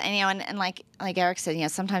 Sure it is. And like Eric said,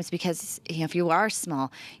 sometimes because if you are small,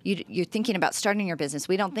 you're thinking about starting your business.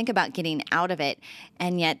 We don't think about getting out of it,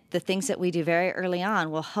 and yet the things that we do very early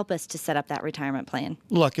on will help us to set up that retirement plan.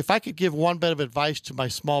 Look, if I could give one bit of advice to my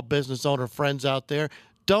small business owner friends out there,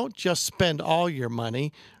 don't just spend all your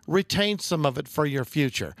money. Retain some of it for your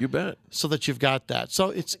future. You bet. So that you've got that.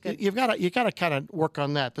 So you've got to kind of work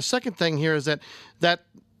on that. The second thing here is that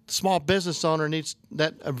small business owner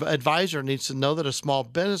advisor needs to know that a small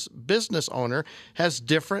business owner has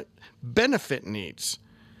different benefit needs.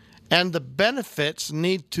 And the benefits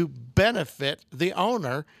need to benefit the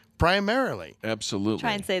owner primarily. Absolutely.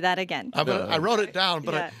 Try and say that again. I wrote it down,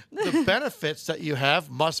 but the benefits that you have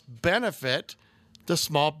must benefit the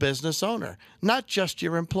small business owner, not just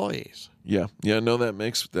your employees. Yeah. No, that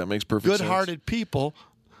makes perfect sense. Good-hearted people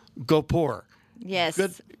go poor. Yes.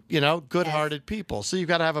 Good-hearted people. So you've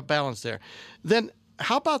got to have a balance there. Then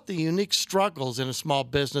how about the unique struggles in a small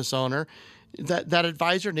business owner? That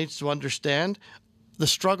advisor needs to understand the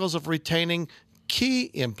struggles of retaining key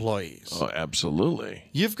employees. Oh, absolutely.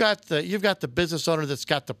 You've got the business owner that's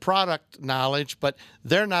got the product knowledge, but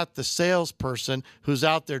they're not the salesperson who's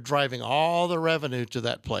out there driving all the revenue to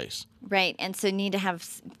that place. Right, and so you need to have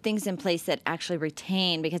things in place that actually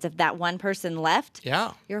retain, because if that one person left,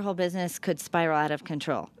 your whole business could spiral out of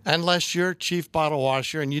control. Unless you're chief bottle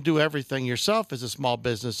washer and you do everything yourself as a small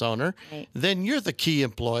business owner, then you're the key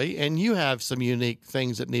employee and you have some unique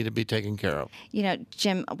things that need to be taken care of.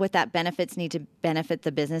 Jim, with that benefits need to benefit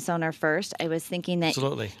the business owner first. I was thinking that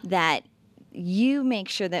Absolutely. that you make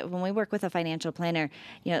sure that when we work with a financial planner,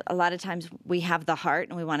 a lot of times we have the heart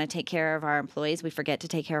and we want to take care of our employees. We forget to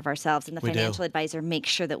take care of ourselves, and the financial advisor makes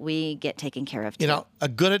sure that we get taken care of too. A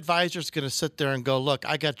good advisor is going to sit there and go, look,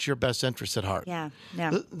 I got your best interest at heart. Yeah.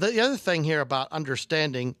 The other thing here about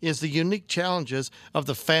understanding is the unique challenges of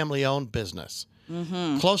the family-owned business.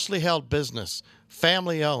 Mm-hmm. Closely held business,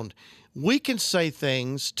 family-owned. We can say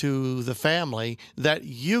things to the family that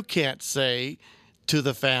you can't say to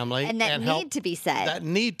the family. And that need to be said. That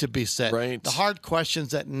need to be said. Right. The hard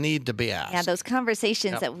questions that need to be asked. Yeah, those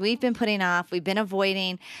conversations that we've been putting off, we've been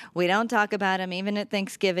avoiding. We don't talk about them even at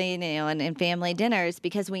Thanksgiving, and family dinners,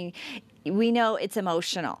 because we know it's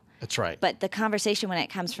emotional. That's right. But the conversation, when it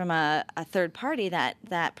comes from a third party,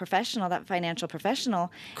 that professional, that financial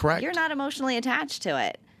professional, correct, you're not emotionally attached to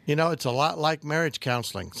it. It's a lot like marriage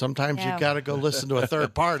counseling. Sometimes you got to go listen to a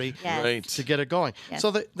third party to get it going. Yes.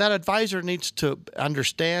 So that advisor needs to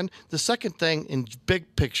understand. The second thing in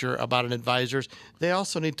big picture about an advisor, they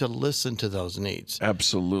also need to listen to those needs.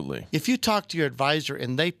 Absolutely. If you talk to your advisor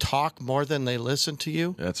and they talk more than they listen to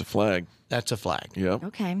you, that's a flag. That's a flag. Yep.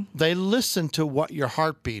 Okay. They listen to what your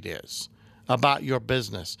heartbeat is about your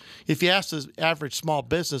business. If you ask the average small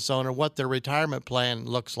business owner what their retirement plan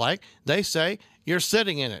looks like, they say, you're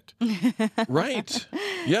sitting in it. Right.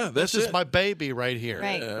 Yeah, that's This is my baby right here.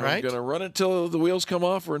 Right. Right? I'm going to run it till the wheels come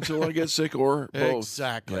off or until I get sick or both.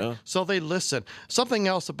 Exactly. Yeah. So they listen. Something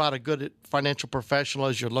else about a good financial professional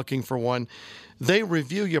as you're looking for one, they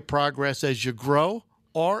review your progress as you grow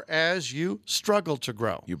or as you struggle to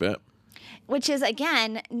grow. You bet. Which is,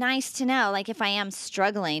 again, nice to know. Like, if I am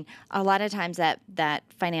struggling, a lot of times that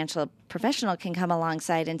financial professional can come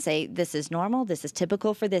alongside and say, this is normal, this is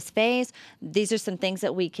typical for this phase. These are some things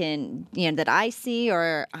that we can, that I see,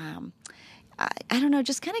 or I don't know,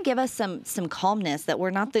 just kind of give us some calmness that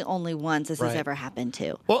we're not the only ones this has ever happened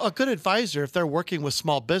to. Well, a good advisor, if they're working with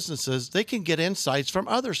small businesses, they can get insights from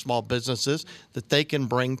other small businesses that they can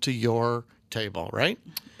bring to your table, right?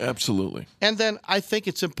 Absolutely. And then I think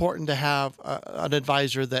it's important to have an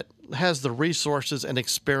advisor that has the resources and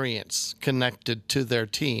experience connected to their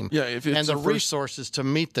team. Yeah, if it's and the the first- resources to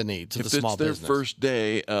meet the needs of the small If it's business. their first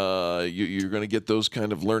day, you're going to get those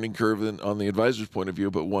kind of learning curve on the advisor's point of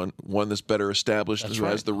view, but one that's better established and who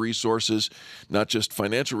has the resources, not just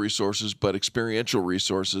financial resources, but experiential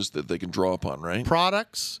resources that they can draw upon, right?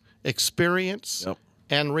 Products, experience,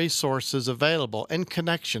 and resources available, and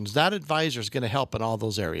connections. That advisor is going to help in all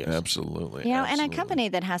those areas. Absolutely. And a company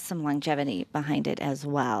that has some longevity behind it as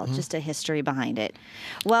well, just a history behind it.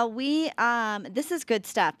 Well, this is good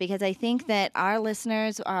stuff, because I think that our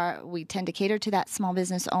listeners we tend to cater to that small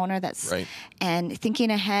business owner that's and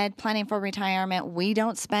thinking ahead, planning for retirement. We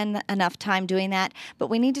don't spend enough time doing that, but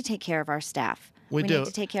we need to take care of our staff. We do. need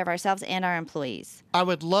to take care of ourselves and our employees. I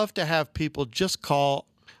would love to have people just call.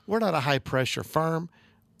 We're not a high-pressure firm.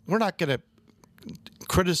 We're not going to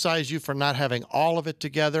criticize you for not having all of it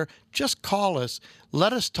together. Just call us.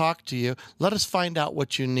 Let us talk to you. Let us find out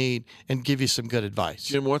what you need and give you some good advice.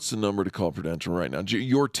 Jim, what's the number to call Prudential right now?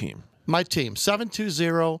 Your team. My team,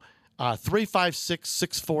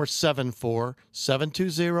 720-356-6474,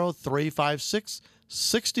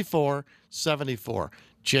 720-356-6474,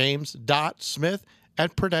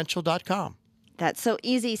 james.smith@prudential.com. That's so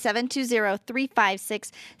easy,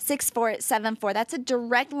 720-356-6474. That's a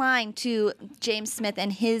direct line to James Smith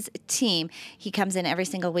and his team. He comes in every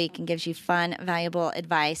single week and gives you fun, valuable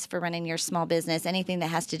advice for running your small business, anything that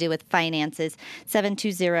has to do with finances,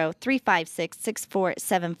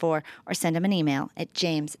 720-356-6474, or send him an email at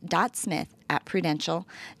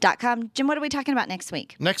james.smith@prudential.com. Jim, what are we talking about next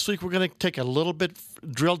week? Next week, we're going to take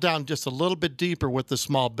drill down just a little bit deeper with the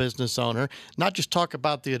small business owner, not just talk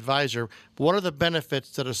about the advisor. What are the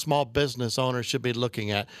benefits that a small business owner should be looking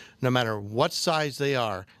at? No matter what size they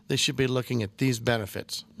are, they should be looking at these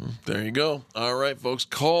benefits. There you go. All right, folks.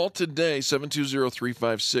 Call today,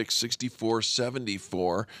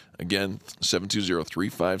 720-356-6474. Again,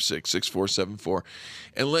 720-356-6474.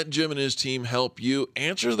 And let Jim and his team help you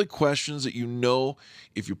answer the questions that you know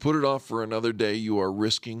if you put it off for another day, you are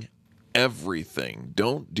risking everything.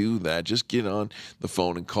 Don't do that. Just get on the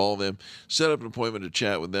phone and call them. Set up an appointment to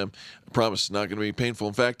chat with them. I promise it's not going to be painful.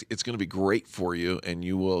 In fact, it's going to be great for you, and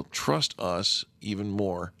you will trust us even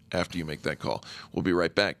more after you make that call. We'll be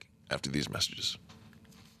right back after these messages.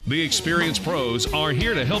 The Experienced Pros are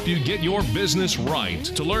here to help you get your business right.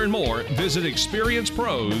 To learn more, visit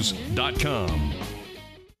experiencepros.com.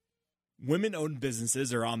 Women-owned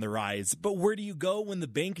businesses are on the rise, but where do you go when the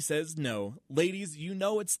bank says no? Ladies, you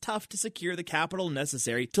know it's tough to secure the capital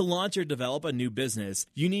necessary to launch or develop a new business.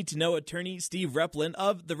 You need to know attorney Steve Replin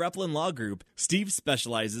of the Replin Law Group. Steve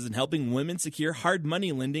specializes in helping women secure hard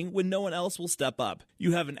money lending when no one else will step up.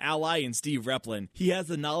 You have an ally in Steve Replin. He has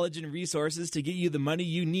the knowledge and resources to get you the money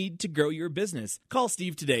you need to grow your business. Call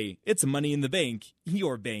Steve today. It's Money in the Bank,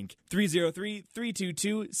 your bank.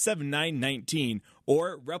 303-322-7919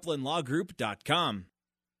 or replinlawgroup.com.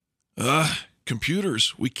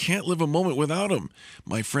 Computers. We can't live a moment without them.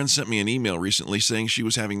 My friend sent me an email recently saying she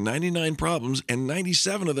was having 99 problems and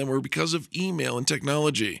 97 of them were because of email and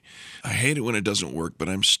technology. I hate it when it doesn't work, but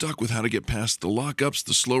I'm stuck with how to get past the lockups,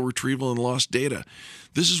 the slow retrieval, and lost data.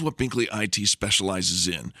 This is what Binkley IT specializes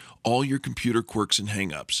in, all your computer quirks and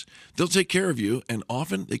hang-ups. They'll take care of you, and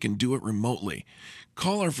often they can do it remotely.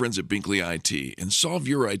 Call our friends at Binkley IT and solve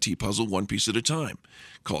your IT puzzle one piece at a time.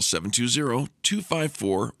 Call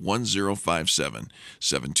 720-254-1057,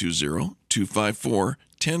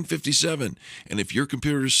 720-254-1057. And if your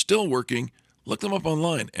computer is still working, look them up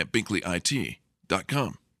online at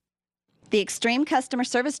binkleyit.com. The Extreme Customer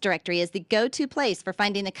Service Directory is the go-to place for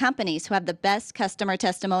finding the companies who have the best customer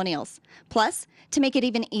testimonials. Plus, to make it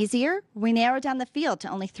even easier, we narrowed down the field to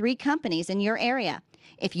only 3 companies in your area.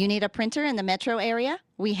 If you need a printer in the metro area,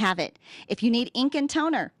 we have it. If you need ink and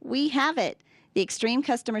toner, we have it. The Extreme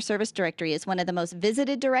Customer Service Directory is one of the most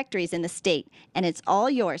visited directories in the state, and it's all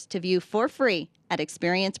yours to view for free at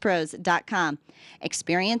experiencepros.com.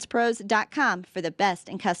 Experiencepros.com for the best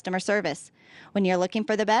in customer service. When you're looking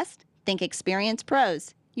for the best, think Experience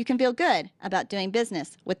Pros. You can feel good about doing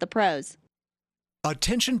business with the pros.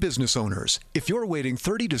 Attention business owners, if you're waiting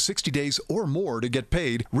 30 to 60 days or more to get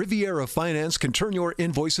paid, Riviera Finance can turn your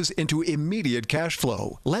invoices into immediate cash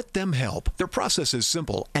flow. Let them help. Their process is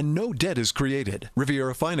simple and no debt is created.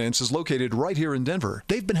 Riviera Finance is located right here in Denver.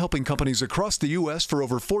 They've been helping companies across the U.S. for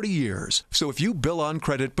over 40 years. So if you bill on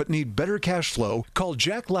credit but need better cash flow, call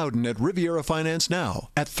Jack Loudon at Riviera Finance now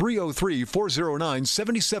at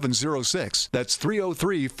 303-409-7706. That's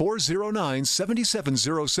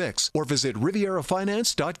 303-409-7706 or visit RivieraFinance.com.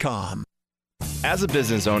 As a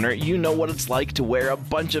business owner, you know what it's like to wear a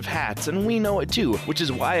bunch of hats, and we know it too, which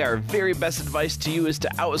is why our very best advice to you is to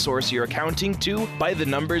outsource your accounting to By the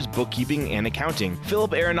Numbers Bookkeeping and Accounting.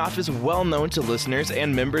 Philip Aronoff is well known to listeners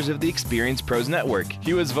and members of the Experience Pros Network.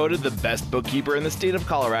 He was voted the best bookkeeper in the state of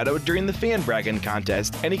Colorado during the Fan Bragging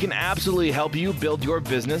contest, and he can absolutely help you build your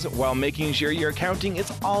business while making sure your accounting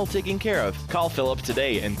is all taken care of. Call Philip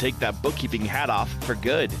today and take that bookkeeping hat off for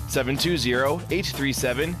good.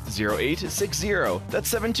 720-837-0860.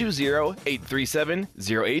 That's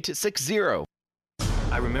 720-837-0860.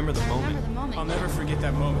 I remember the moment. I'll never forget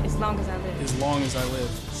that moment. As long as I live. As long as I live.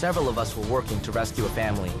 Several of us were working to rescue a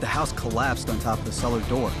family. The house collapsed on top of the cellar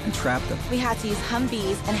door and trapped them. We had to use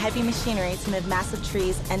Humvees and heavy machinery to move massive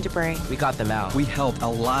trees and debris. We got them out. We helped a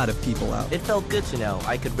lot of people out. It felt good to know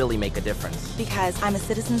I could really make a difference. Because I'm a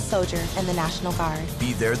citizen soldier in the National Guard.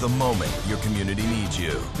 Be there the moment your community needs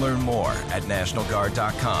you. Learn more at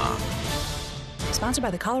NationalGuard.com. Sponsored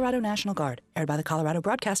by the Colorado National Guard. Aired by the Colorado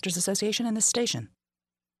Broadcasters Association and this station.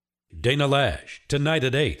 Dana Lash, tonight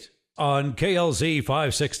at 8 on KLZ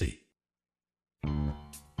 560.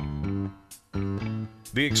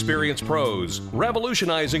 The Experience Pros,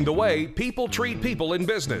 revolutionizing the way people treat people in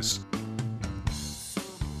business.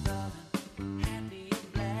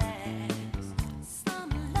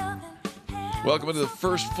 Welcome into the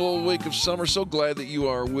first full week of summer. So glad that you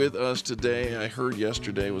are with us today. I heard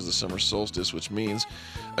yesterday was the summer solstice, which means,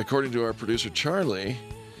 according to our producer Charlie,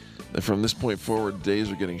 that from this point forward,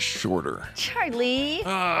 days are getting shorter. Charlie,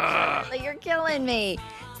 you're killing me.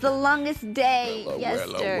 It's the longest day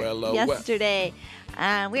yesterday.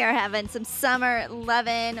 We are having some summer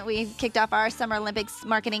lovin'. We kicked off our Summer Olympics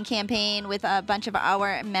marketing campaign with a bunch of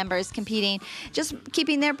our members competing, just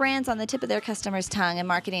keeping their brands on the tip of their customers' tongue and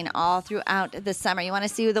marketing all throughout the summer. You want to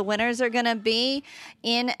see who the winners are going to be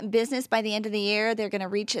in business by the end of the year? They're going to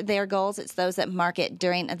reach their goals. It's those that market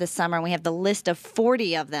during the summer. We have the list of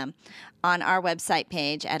 40 of them on our website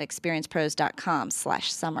page at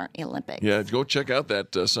experiencepros.com/Summer Olympics. Yeah, go check out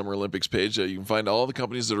that Summer Olympics page. You can find all the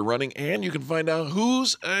companies that are running, and you can find out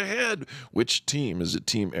who's ahead. Which team? Is it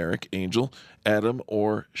Team Eric, Angel, Adam,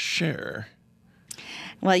 or Cher?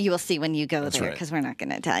 Well, you will see when you go there, because we're not going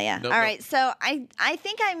to tell you. All right, so I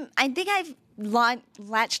think I've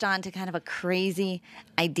latched on to kind of a crazy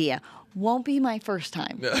idea. Won't be my first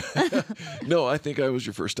time. No, I think I was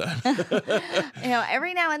your first time.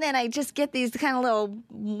 Every now and then I just get these kind of little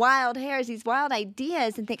wild hairs, these wild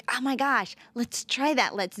ideas, and think, oh my gosh, let's try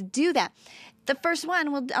that. Let's do that. The first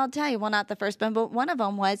one, well, I'll tell you, well, not the first one, but one of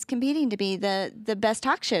them was competing to be the best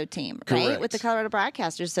talk show team, right? Correct. With the Colorado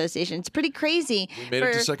Broadcasters Association. It's pretty crazy. We made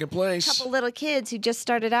it to second place. A couple little kids who just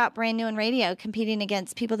started out brand new in radio, competing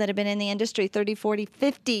against people that have been in the industry 30, 40,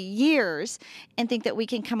 50 years, and think that we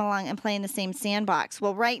can come along and play in the same sandbox.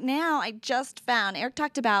 Well, right now, I just found, Eric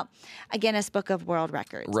talked about a Guinness Book of World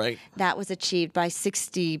Records. Right. That was achieved by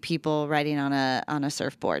 60 people riding on a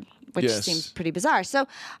surfboard, which Yes. seems pretty bizarre. So,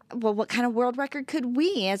 well, what kind of world record could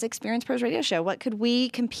we, as Experience Pros Radio Show, what could we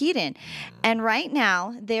compete in? And right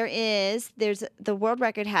now, there's the world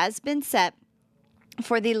record has been set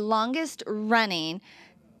for the longest running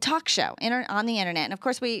talk show on the internet. And of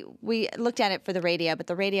course, we looked at it for the radio, but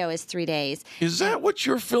the radio is 3 days. Is that what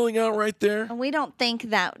you're filling out right there? And we don't think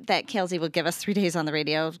that Kelsey would give us 3 days on the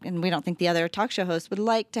radio, and we don't think the other talk show hosts would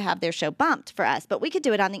like to have their show bumped for us. But we could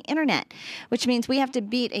do it on the internet, which means we have to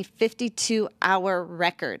beat a 52-hour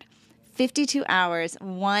record. 52 hours,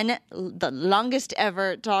 the longest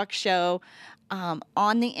ever talk show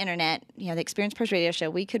on the internet, the Experience Pros Radio Show.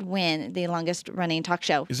 We could win the longest running talk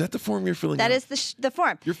show. Is that the form you're filling out? That is the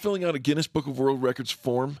form. You're filling out a Guinness Book of World Records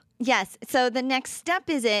form? Yes. So the next step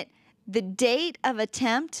is the date of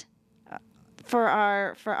attempt for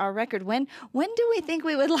our record. When do we think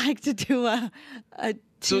we would like to do a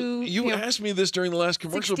So you asked me this during the last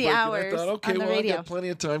commercial 60 break, hours and I thought, okay, on the well, I've radio. got plenty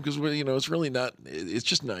of time because it's really not. It's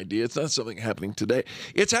just an idea. It's not something happening today.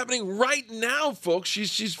 It's happening right now, folks.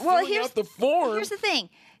 She's filling out the form. Here's the thing.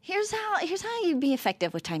 Here's how you be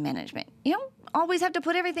effective with time management. You don't always have to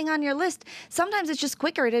put everything on your list. Sometimes it's just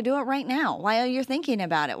quicker to do it right now while you're thinking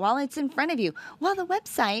about it, while it's in front of you, while the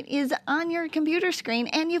website is on your computer screen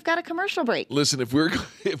and you've got a commercial break. Listen, if we're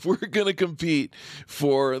going to compete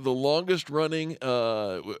for the longest running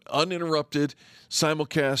uninterrupted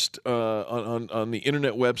simulcast on the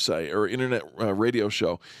internet website or internet radio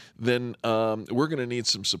show, then we're going to need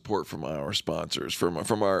some support from our sponsors, from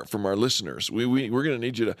our listeners. We're going to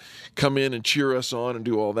need you to come in and cheer us on and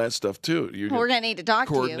do all that stuff too. We're going to need to talk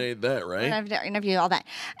to you. Coordinate that, right? We're going to have to interview all that.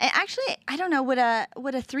 Actually, I don't know, would a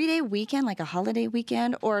 3-day weekend, like a holiday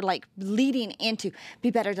weekend, or like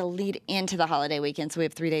be better to lead into the holiday weekend so we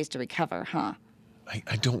have 3 days to recover, huh?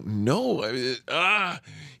 I don't know.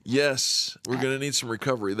 Yes, we're going to need some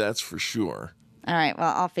recovery, that's for sure. All right,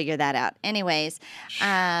 well, I'll figure that out. Anyways,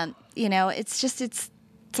 it's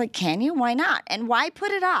like, can you? Why not? And why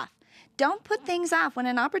put it off? Don't put things off. When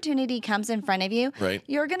an opportunity comes in front of you, right,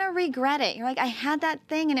 you're going to regret it. You're like, I had that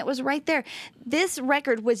thing and it was right there. This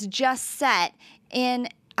record was just set in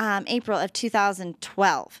April of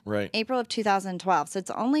 2012. Right. April of 2012. So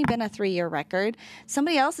it's only been a 3-year record.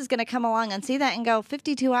 Somebody else is going to come along and see that and go,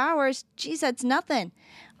 52 hours? Geez, that's nothing.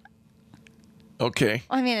 Okay.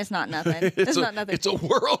 I mean, it's not nothing. It's not nothing. It's a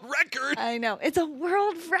world record. I know. It's a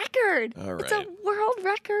world record. All right. It's a world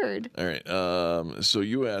record. All right. So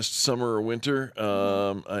you asked summer or winter.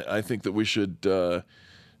 I think that we should do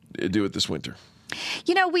it this winter.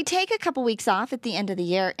 We take a couple weeks off at the end of the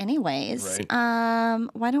year anyways. Right.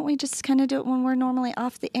 Why don't we just kind of do it when we're normally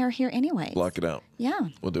off the air here anyways? Block it out. Yeah.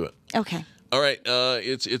 We'll do it. Okay. All right,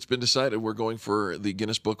 it's been decided. We're going for the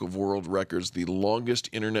Guinness Book of World Records, the longest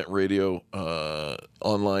internet radio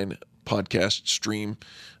online podcast stream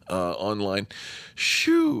online.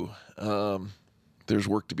 Shoo! There's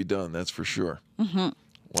work to be done, that's for sure. Mm-hmm.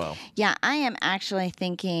 Wow. Yeah, I am actually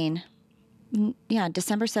thinking,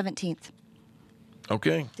 December 17th.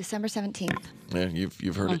 Okay. December 17th. Yeah,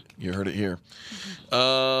 you've heard it. You heard it here.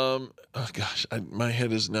 Oh gosh, my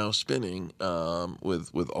head is now spinning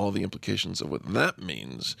with all the implications of what that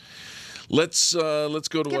means. Let's go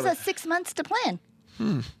to Gives us 6 months to plan.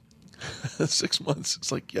 6 months.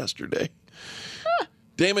 It's like yesterday.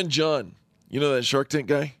 Damon John, you know that Shark Tank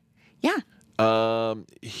guy? Yeah.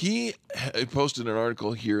 He posted an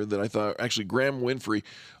article here that I thought actually Graham Winfrey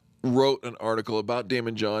wrote an article about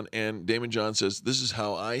Damon John, and Damon John says, this is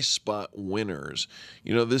how I spot winners.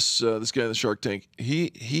 This guy in the Shark Tank,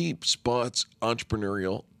 he spots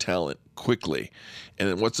entrepreneurial talent quickly. And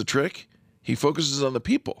then what's the trick? He focuses on the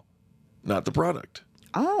people, not the product.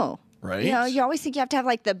 Oh. Right? You always think you have to have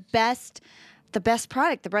like the best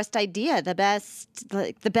product, the best idea, the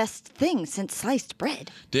best thing since sliced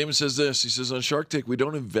bread. Damon says this. He says, on Shark Tank, we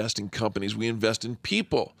don't invest in companies. We invest in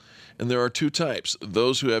people. And there are two types,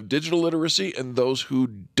 those who have digital literacy and those who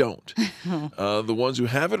don't. The ones who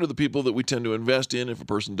have it are the people that we tend to invest in. If a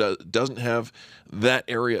person doesn't have that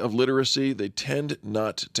area of literacy, they tend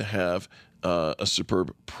not to have a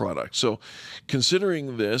superb product. So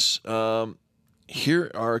considering this,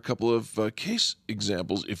 here are a couple of case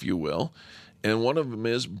examples, if you will. And one of them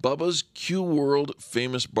is Bubba's Q World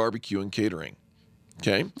Famous Barbecue and Catering.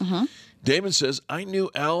 Okay? Mm-hmm. Damon says, I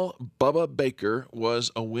knew Al Bubba Baker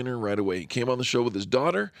was a winner right away. He came on the show with his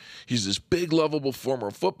daughter. He's this big, lovable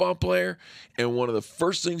former football player. And one of the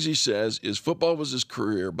first things he says is football was his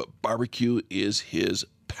career, but barbecue is his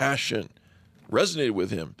passion. Resonated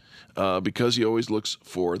with him because he always looks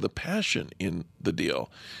for the passion in the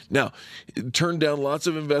deal. Now, it turned down lots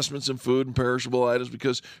of investments in food and perishable items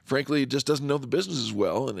because, frankly, he just doesn't know the business as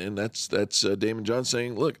well. And that's Damon John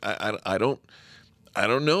saying, look, I don't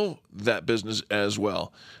know that business as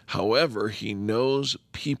well. However, he knows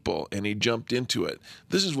people, and he jumped into it.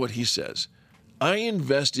 This is what he says. I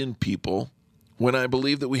invest in people when I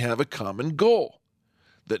believe that we have a common goal,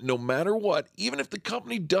 that no matter what, even if the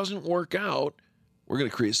company doesn't work out, we're going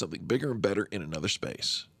to create something bigger and better in another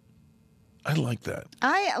space. I like that.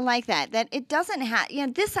 I like that it doesn't have,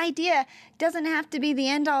 this idea doesn't have to be the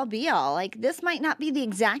end all be all. Like, this might not be the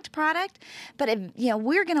exact product, but if,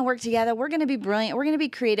 we're going to work together, we're going to be brilliant, we're going to be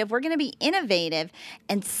creative, we're going to be innovative,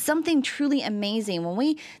 and something truly amazing. When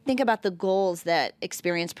we think about the goals that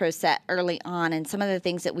Experience Pro set early on and some of the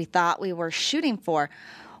things that we thought we were shooting for,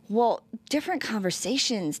 well, different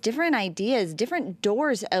conversations, different ideas, different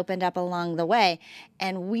doors opened up along the way.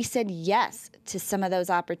 And we said yes to some of those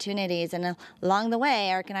opportunities. And along the way,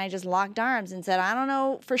 Eric and I just locked arms and said, I don't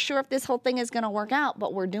know for sure if this whole thing is going to work out,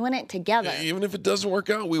 but we're doing it together. Even if it doesn't work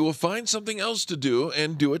out, we will find something else to do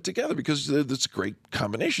and do it together because that's a great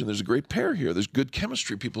combination. There's a great pair here. There's good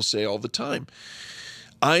chemistry, people say all the time.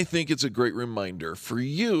 I think it's a great reminder for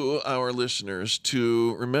you, our listeners,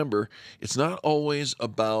 to remember it's not always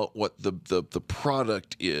about what the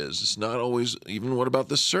product is. It's not always even what about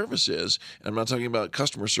the service is. And I'm not talking about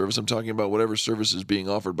customer service. I'm talking about whatever service is being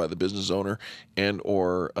offered by the business owner and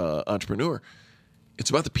or entrepreneur.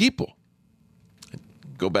 It's about the people.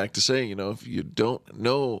 Go back to saying, if you don't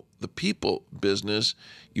know the people business,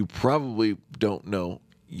 you probably don't know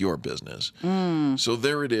your business. So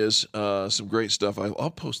there it is. Some great stuff. I'll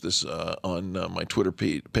post this on my Twitter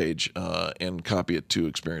page and copy it to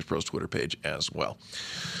Experience Pro's Twitter page as well.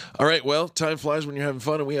 All right, well, time flies when you're having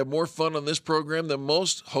fun, and we have more fun on this program than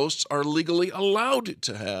most hosts are legally allowed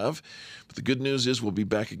to have. But the good news is we'll be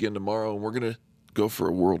back again tomorrow, and we're going to go for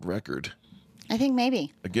a world record. I think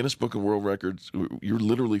maybe. A Guinness Book of World Records. You're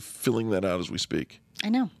literally filling that out as we speak. I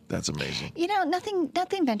know. That's amazing. Nothing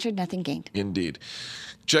ventured, nothing gained. Indeed.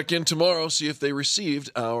 Check in tomorrow, see if they received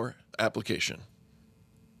our application.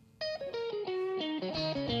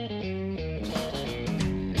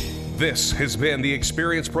 This has been the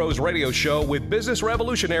Experience Pros Radio Show with business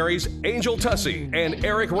revolutionaries Angel Tussey and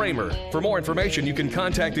Eric Raymer. For more information, you can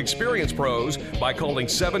contact Experience Pros by calling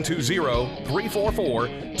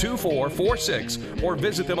 720-344-2446 or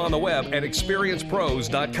visit them on the web at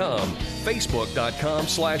experiencepros.com,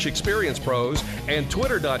 facebook.com/experiencepros, and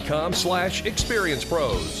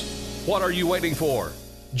twitter.com/experiencepros. What are you waiting for?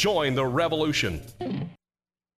 Join the revolution.